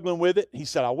was struggling with it. He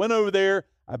said, I went over there,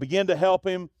 I began to help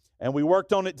him, and we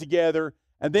worked on it together,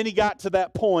 and then he got to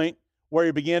that point where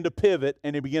he began to pivot,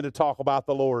 and he began to talk about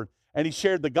the Lord. And he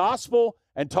shared the gospel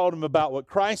and told him about what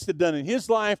Christ had done in his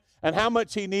life and how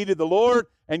much he needed the Lord.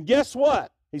 And guess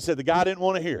what? He said the guy didn't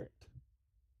want to hear it.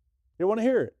 He didn't want to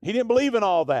hear it. He didn't believe in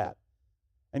all that.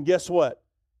 And guess what?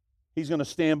 He's going to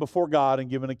stand before God and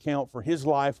give an account for his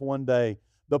life one day.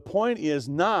 The point is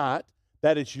not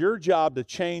that it's your job to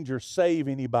change or save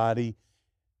anybody.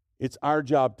 It's our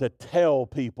job to tell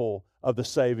people of the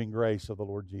saving grace of the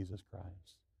Lord Jesus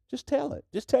Christ. Just tell it.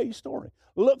 Just tell your story.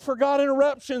 Look for God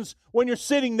interruptions when you're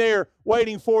sitting there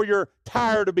waiting for your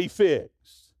tire to be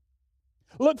fixed.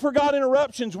 Look for God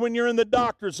interruptions when you're in the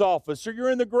doctor's office or you're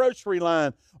in the grocery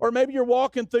line or maybe you're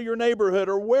walking through your neighborhood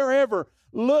or wherever.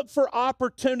 Look for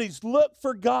opportunities. Look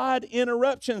for God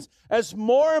interruptions. As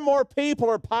more and more people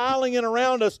are piling in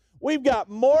around us, we've got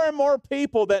more and more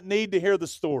people that need to hear the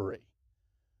story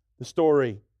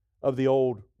of the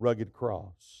old rugged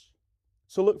cross.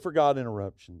 So look for God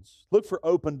interruptions. Look for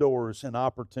open doors and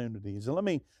opportunities. And let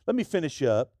me finish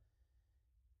up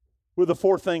with the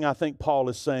fourth thing I think Paul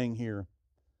is saying here.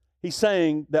 He's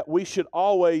saying that we should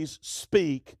always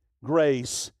speak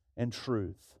grace and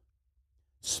truth.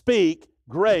 Speak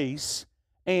grace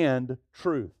and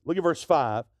truth. Look at verse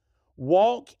 5.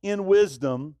 Walk in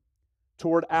wisdom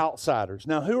toward outsiders.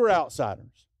 Now, who are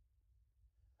outsiders?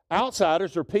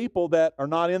 Outsiders are people that are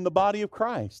not in the body of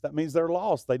Christ. That means they're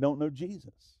lost. They don't know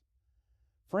Jesus.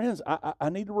 Friends, I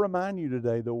need to remind you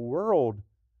today, the world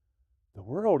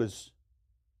is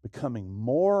becoming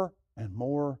more and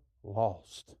more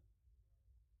lost.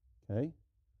 Okay?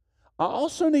 I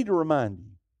also need to remind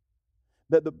you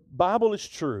that the Bible is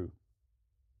true,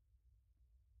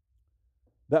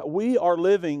 that we are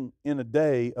living in a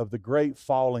day of the great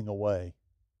falling away.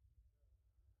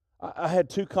 I had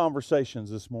two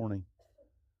conversations this morning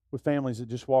with families that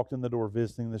just walked in the door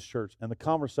visiting this church, and the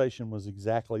conversation was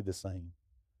exactly the same.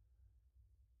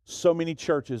 So many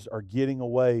churches are getting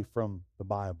away from the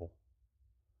Bible,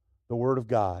 the Word of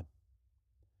God.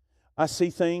 I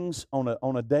see things on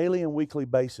a daily and weekly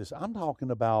basis. I'm talking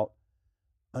about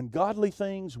ungodly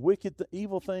things, wicked,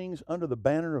 evil things under the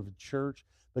banner of the church.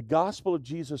 The gospel of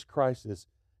Jesus Christ is,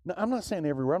 now, I'm not saying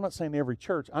everywhere, I'm not saying every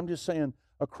church, I'm just saying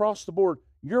across the board,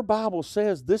 your Bible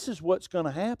says this is what's going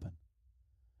to happen.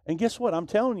 And guess what? I'm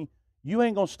telling you, you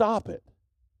ain't going to stop it.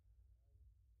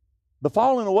 The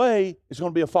falling away is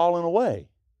going to be a falling away.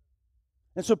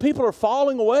 And so people are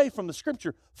falling away from the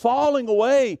Scripture, falling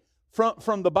away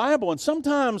from the Bible. And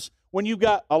sometimes when you've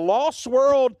got a lost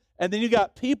world and then you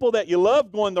got people that you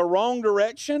love going the wrong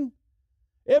direction,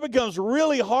 it becomes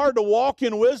really hard to walk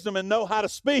in wisdom and know how to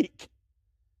speak.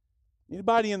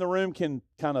 Anybody in the room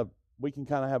we can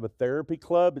have a therapy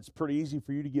club. It's pretty easy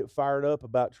for you to get fired up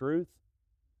about truth.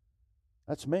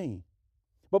 That's me.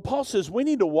 But Paul says we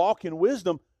need to walk in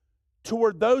wisdom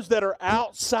toward those that are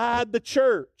outside the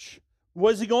church.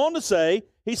 What is he going to say?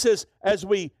 He says, as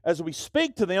we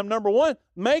speak to them, number one,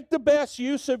 make the best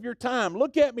use of your time.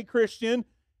 Look at me, Christian.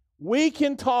 We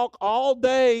can talk all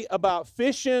day about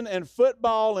fishing and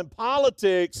football and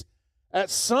politics. At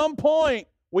some point,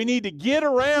 we need to get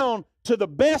around to the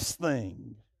best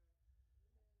thing.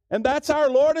 And that's our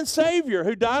Lord and Savior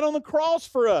who died on the cross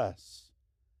for us.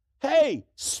 Hey,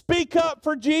 speak up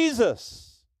for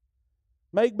Jesus.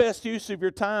 Make best use of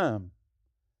your time.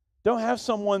 Don't have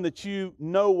someone that you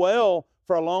know well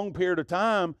for a long period of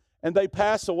time and they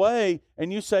pass away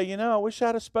and you say, I wish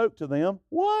I'd have spoke to them.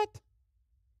 What?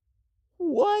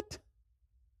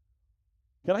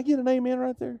 Can I get an amen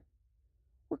right there?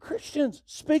 We're Christians.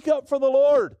 Speak up for the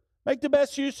Lord. Make the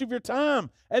best use of your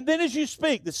time. And then as you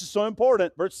speak, this is so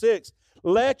important, verse 6,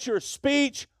 let your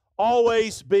speech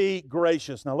always be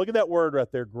gracious. Now look at that word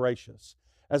right there, gracious.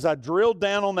 As I drilled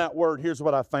down on that word, here's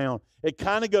what I found. It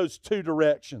kind of goes two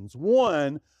directions.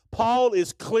 One, Paul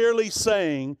is clearly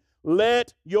saying,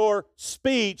 let your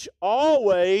speech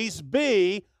always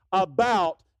be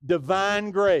about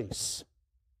divine grace.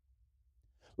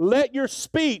 Let your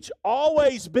speech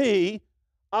always be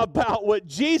about what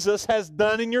Jesus has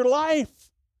done in your life.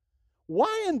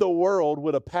 Why in the world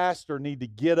would a pastor need to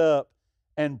get up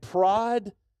and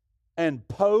prod and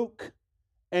poke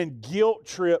and guilt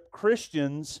trip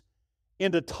Christians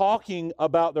into talking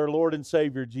about their Lord and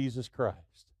Savior, Jesus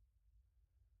Christ?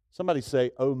 Somebody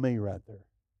say, oh me, right there.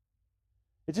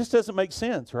 It just doesn't make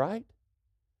sense, right?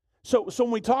 So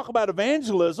when we talk about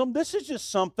evangelism, this is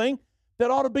just something that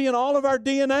ought to be in all of our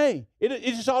DNA. It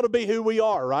just ought to be who we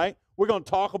are, right? We're going to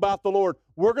talk about the Lord.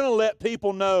 We're going to let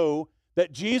people know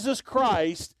that Jesus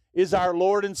Christ is our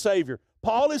Lord and Savior.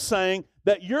 Paul is saying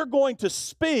that you're going to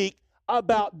speak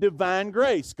about divine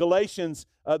grace. Galatians,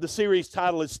 the series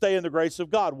title is Stay in the Grace of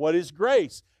God. What is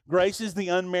grace? Grace is the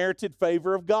unmerited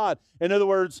favor of God. In other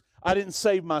words, I didn't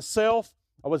save myself.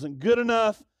 I wasn't good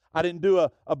enough. I didn't do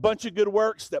a bunch of good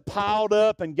works that piled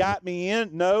up and got me in.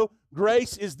 No,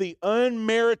 grace is the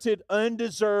unmerited,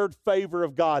 undeserved favor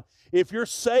of God. If you're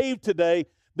saved today,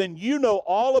 then you know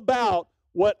all about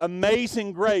what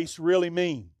amazing grace really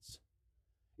means.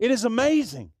 It is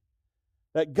amazing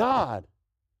that God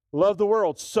loved the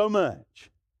world so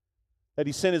much that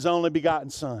He sent His only begotten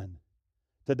Son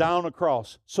to die on a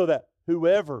cross so that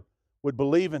whoever would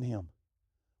believe in Him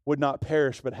would not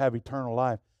perish but have eternal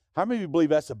life. How many of you believe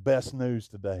that's the best news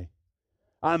today?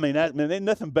 I mean, ain't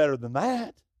nothing better than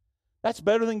that. That's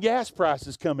better than gas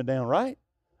prices coming down, right?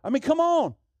 I mean, come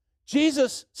on.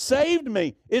 Jesus saved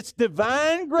me. It's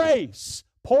divine grace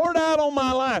poured out on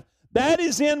my life. That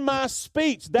is in my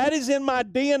speech. That is in my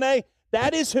DNA.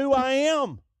 That is who I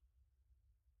am.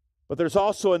 But there's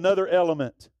also another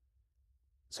element.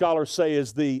 Scholars say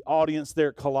as the audience there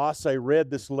at Colossae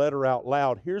read this letter out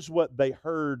loud, here's what they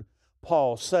heard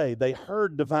Paul say. They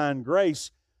heard divine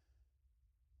grace,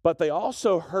 but they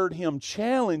also heard him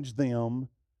challenge them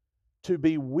to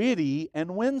be witty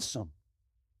and winsome.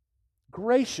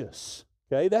 Gracious.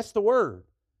 Okay, that's the word.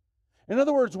 In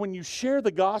other words, when you share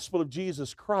the gospel of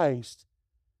Jesus Christ,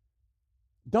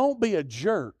 don't be a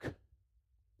jerk.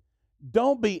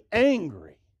 Don't be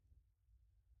angry.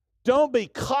 Don't be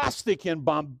caustic and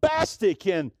bombastic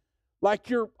and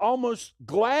like you're almost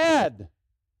glad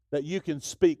that you can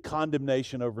speak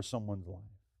condemnation over someone's life.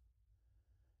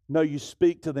 No, you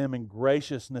speak to them in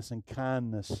graciousness and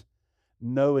kindness,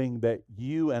 knowing that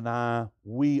you and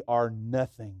we are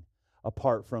nothing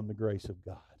apart from the grace of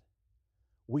God.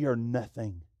 We are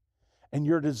nothing. And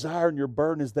your desire and your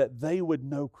burden is that they would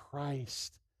know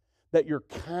Christ, that you're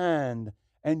kind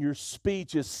and your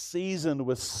speech is seasoned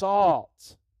with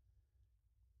salt,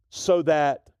 so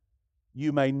that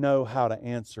you may know how to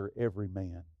answer every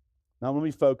man. Now let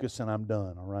me focus and I'm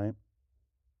done, all right?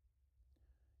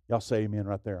 Y'all say amen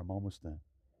right there. I'm almost done.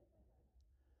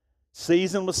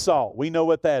 Seasoned with salt. We know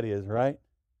what that is, right?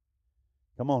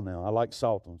 Come on now. I like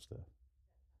salt on stuff.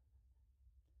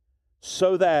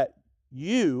 So that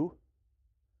you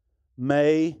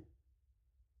may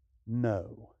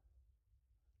know.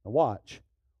 Now watch.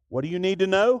 What do you need to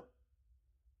know?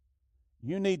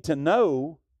 You need to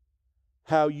know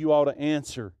how you ought to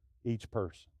answer each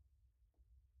person.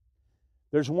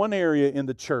 There's one area in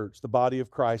the church, the body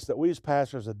of Christ, that we as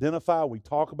pastors identify. We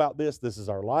talk about this. This is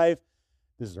our life.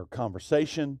 This is our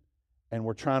conversation. And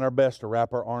we're trying our best to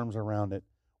wrap our arms around it.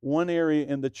 One area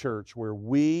in the church where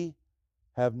we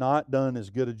have not done as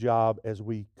good a job as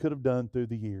we could have done through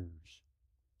the years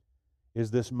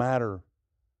is this matter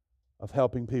of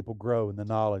helping people grow in the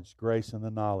knowledge, grace and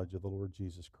the knowledge of the Lord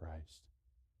Jesus Christ.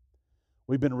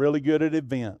 We've been really good at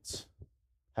events.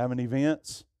 Having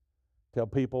events. Tell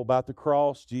people about the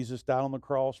cross. Jesus died on the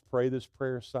cross. Pray this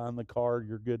prayer, sign the card,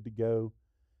 you're good to go.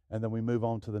 And then we move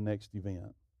on to the next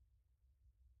event.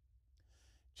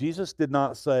 Jesus did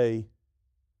not say,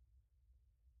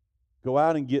 go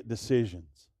out and get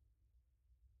decisions.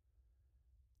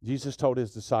 Jesus told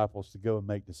His disciples to go and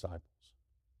make disciples.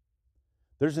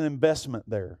 There's an investment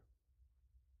there.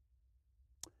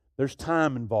 There's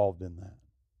time involved in that.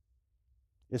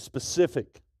 It's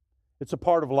specific. It's a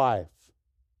part of life.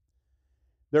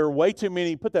 There are way too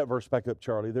many, put that verse back up,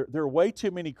 Charlie. There are way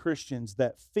too many Christians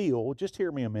that feel, just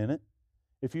hear me a minute.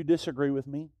 If you disagree with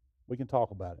me, we can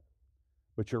talk about it.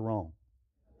 But you're wrong.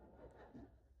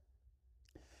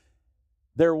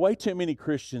 There are way too many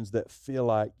Christians that feel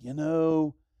like,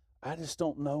 I just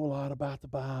don't know a lot about the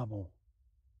Bible.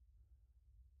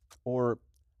 Or,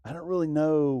 I don't really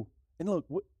know. And look,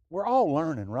 we're all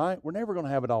learning, right? We're never going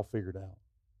to have it all figured out.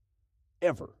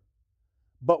 Ever.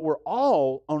 But we're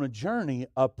all on a journey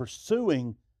of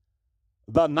pursuing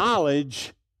the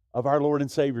knowledge of our Lord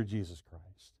and Savior Jesus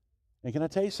Christ. And can I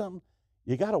tell you something?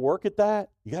 You got to work at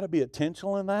that. You got to be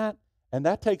intentional in that. And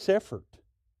that takes effort.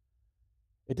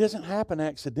 It doesn't happen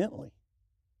accidentally.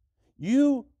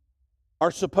 You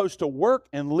are supposed to work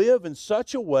and live in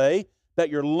such a way that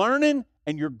you're learning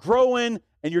and you're growing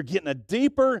and you're getting a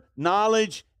deeper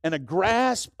knowledge and a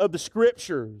grasp of the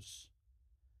Scriptures.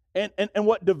 And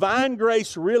what divine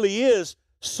grace really is,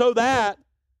 so that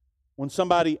when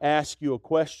somebody asks you a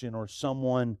question or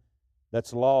someone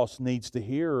that's lost needs to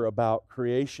hear about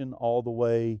creation all the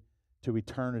way to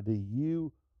eternity,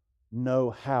 you know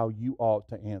how you ought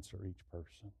to answer each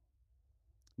person.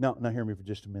 Now hear me for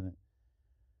just a minute.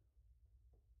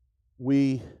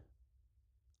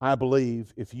 I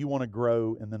believe if you want to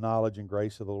grow in the knowledge and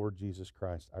grace of the Lord Jesus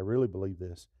Christ, I really believe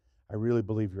this. I really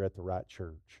believe you're at the right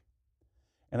church.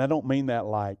 And I don't mean that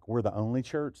like we're the only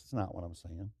church. That's not what I'm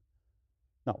saying.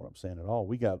 Not what I'm saying at all.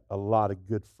 We got a lot of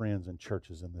good friends and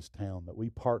churches in this town that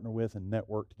we partner with and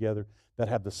network together that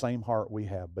have the same heart we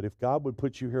have. But if God would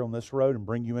put you here on this road and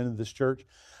bring you into this church,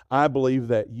 I believe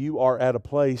that you are at a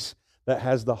place that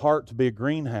has the heart to be a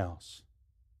greenhouse,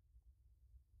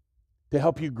 to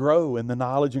help you grow in the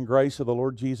knowledge and grace of the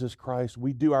Lord Jesus Christ.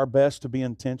 We do our best to be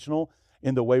intentional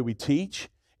in the way we teach,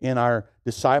 in our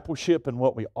discipleship and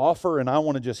what we offer. And I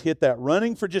want to just hit that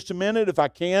running for just a minute, if I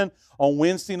can. On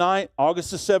Wednesday night,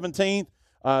 August the 17th,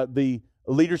 the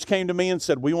leaders came to me and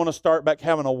said, we want to start back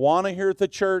having Awana here at the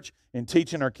church and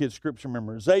teaching our kids scripture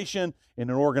memorization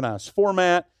in an organized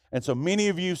format. And so many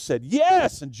of you said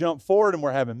yes and jumped forward, and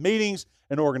we're having meetings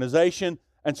and organization.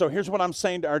 And so here's what I'm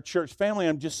saying to our church family.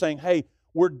 I'm just saying, hey,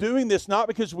 we're doing this not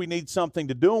because we need something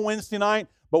to do on Wednesday night,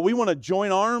 but we want to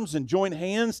join arms and join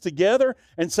hands together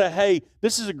and say, hey,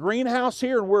 this is a greenhouse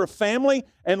here and we're a family,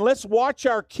 and let's watch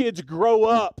our kids grow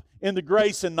up in the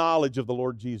grace and knowledge of the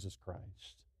Lord Jesus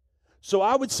Christ. So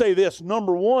I would say this,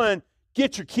 number one,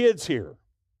 get your kids here.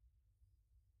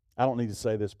 I don't need to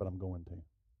say this, but I'm going to.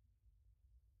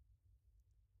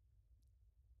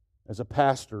 As a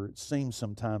pastor, it seems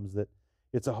sometimes that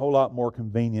it's a whole lot more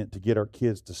convenient to get our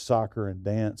kids to soccer and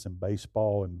dance and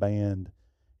baseball and band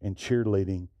and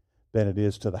cheerleading than it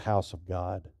is to the house of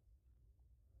God.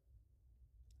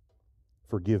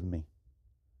 Forgive me.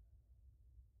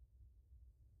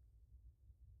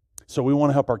 So we want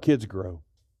to help our kids grow.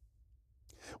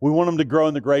 We want them to grow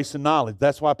in the grace and knowledge.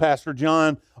 That's why Pastor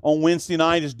John on Wednesday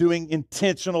night is doing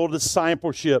intentional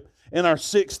discipleship in our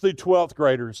 6th through 12th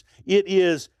graders. It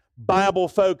is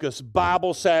Bible-focused,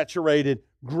 Bible-saturated,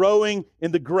 growing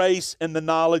in the grace and the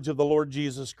knowledge of the Lord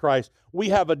Jesus Christ. We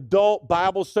have adult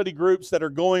Bible study groups that are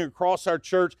going across our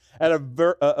church at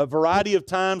a variety of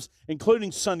times,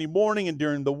 including Sunday morning and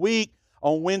during the week.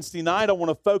 On Wednesday night, I want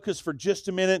to focus for just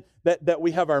a minute that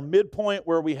we have our midpoint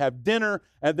where we have dinner,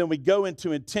 and then we go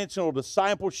into intentional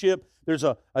discipleship. There's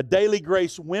a daily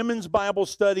grace women's Bible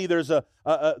study. There's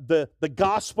the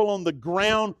gospel on the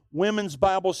ground women's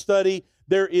Bible study.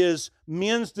 There is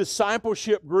men's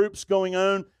discipleship groups going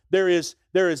on. There is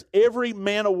every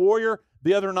man a warrior.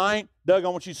 The other night, Doug, I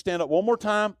want you to stand up one more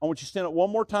time. I want you to stand up one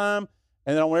more time,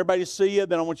 and then I want everybody to see you.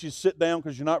 Then I want you to sit down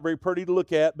because you're not very pretty to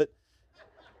look at, but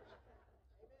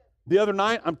the other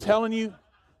night, I'm telling you,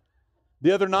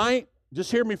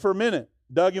 just hear me for a minute.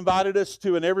 Doug invited us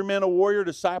to an Every Man a Warrior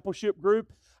discipleship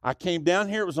group. I came down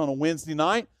here. It was on a Wednesday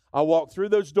night. I walked through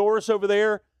those doors over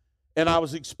there, and I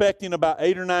was expecting about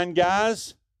 8 or 9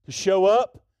 guys to show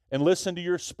up and listen to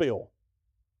your spiel.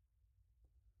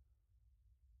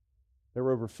 There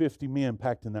were over 50 men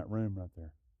packed in that room right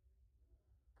there.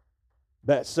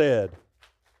 That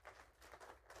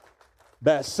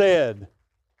said,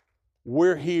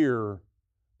 we're here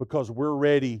because we're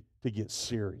ready to get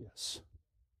serious.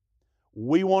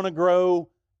 We want to grow,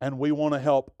 and we want to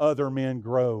help other men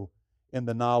grow in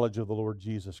the knowledge of the Lord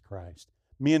Jesus Christ.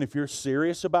 Men, if you're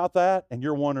serious about that and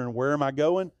you're wondering, where am I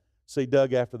going? See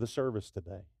Doug after the service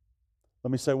today.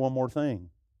 Let me say one more thing.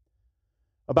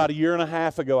 About a year and a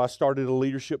half ago, I started a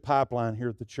leadership pipeline here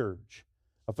at the church.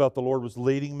 I felt the Lord was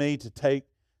leading me to take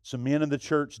some men in the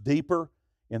church deeper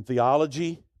in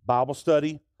theology, Bible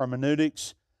study,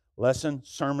 hermeneutics, lesson,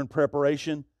 sermon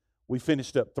preparation. We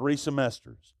finished up 3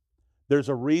 semesters. There's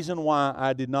a reason why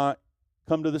I did not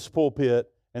come to this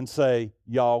pulpit and say,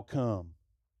 y'all come.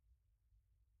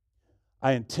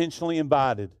 I intentionally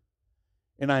invited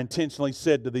and I intentionally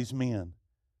said to these men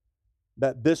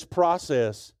that this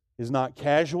process is not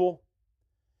casual.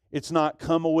 It's not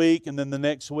come a week and then the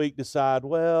next week decide,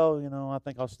 well, I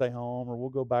think I'll stay home or we'll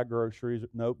go buy groceries.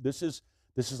 Nope, this is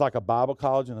like a Bible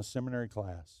college and a seminary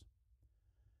class.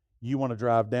 You want to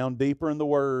drive down deeper in the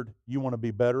Word. You want to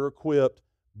be better equipped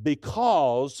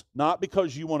not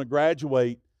because you want to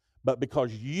graduate, but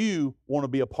because you want to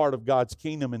be a part of God's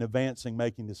kingdom in advancing,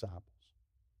 making disciples.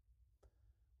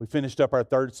 We finished up our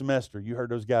 3rd semester. You heard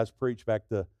those guys preach back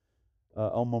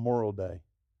on Memorial Day.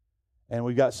 And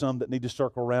we've got some that need to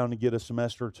circle around and get a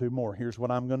semester or 2 more. Here's what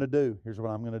I'm going to do.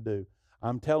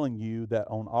 I'm telling you that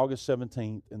on August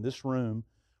 17th in this room,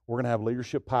 we're going to have a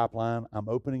leadership pipeline. I'm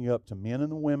opening up to men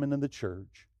and women in the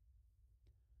church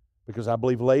because I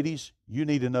believe, ladies, you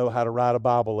need to know how to write a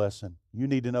Bible lesson. You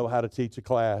need to know how to teach a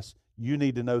class. You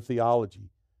need to know theology.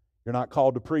 You're not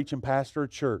called to preach and pastor a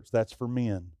church. That's for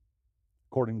men,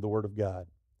 according to the Word of God.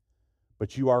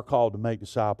 But you are called to make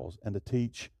disciples and to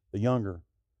teach the younger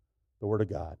the Word of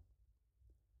God.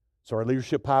 So our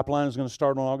leadership pipeline is going to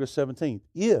start on August 17th.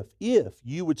 If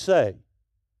you would say,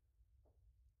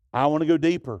 I want to go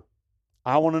deeper,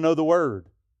 I want to know the Word,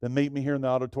 then meet me here in the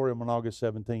auditorium on August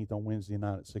 17th on Wednesday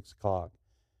night at 6 o'clock.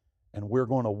 And we're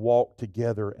going to walk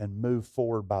together and move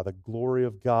forward by the glory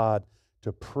of God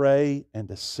to pray and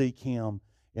to seek Him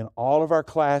in all of our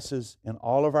classes, in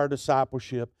all of our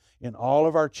discipleship, in all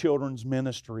of our children's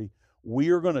ministry. We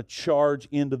are going to charge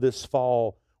into this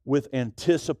fall with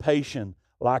anticipation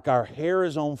like our hair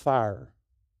is on fire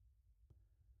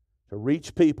to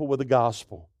reach people with the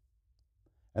gospel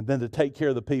and then to take care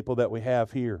of the people that we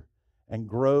have here and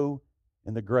grow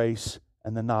in the grace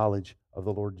and the knowledge of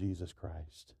the Lord Jesus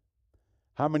Christ.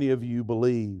 How many of you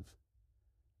believe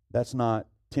that's not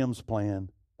Tim's plan,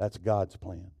 that's God's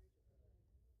plan?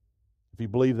 If you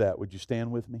believe that, would you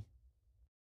stand with me?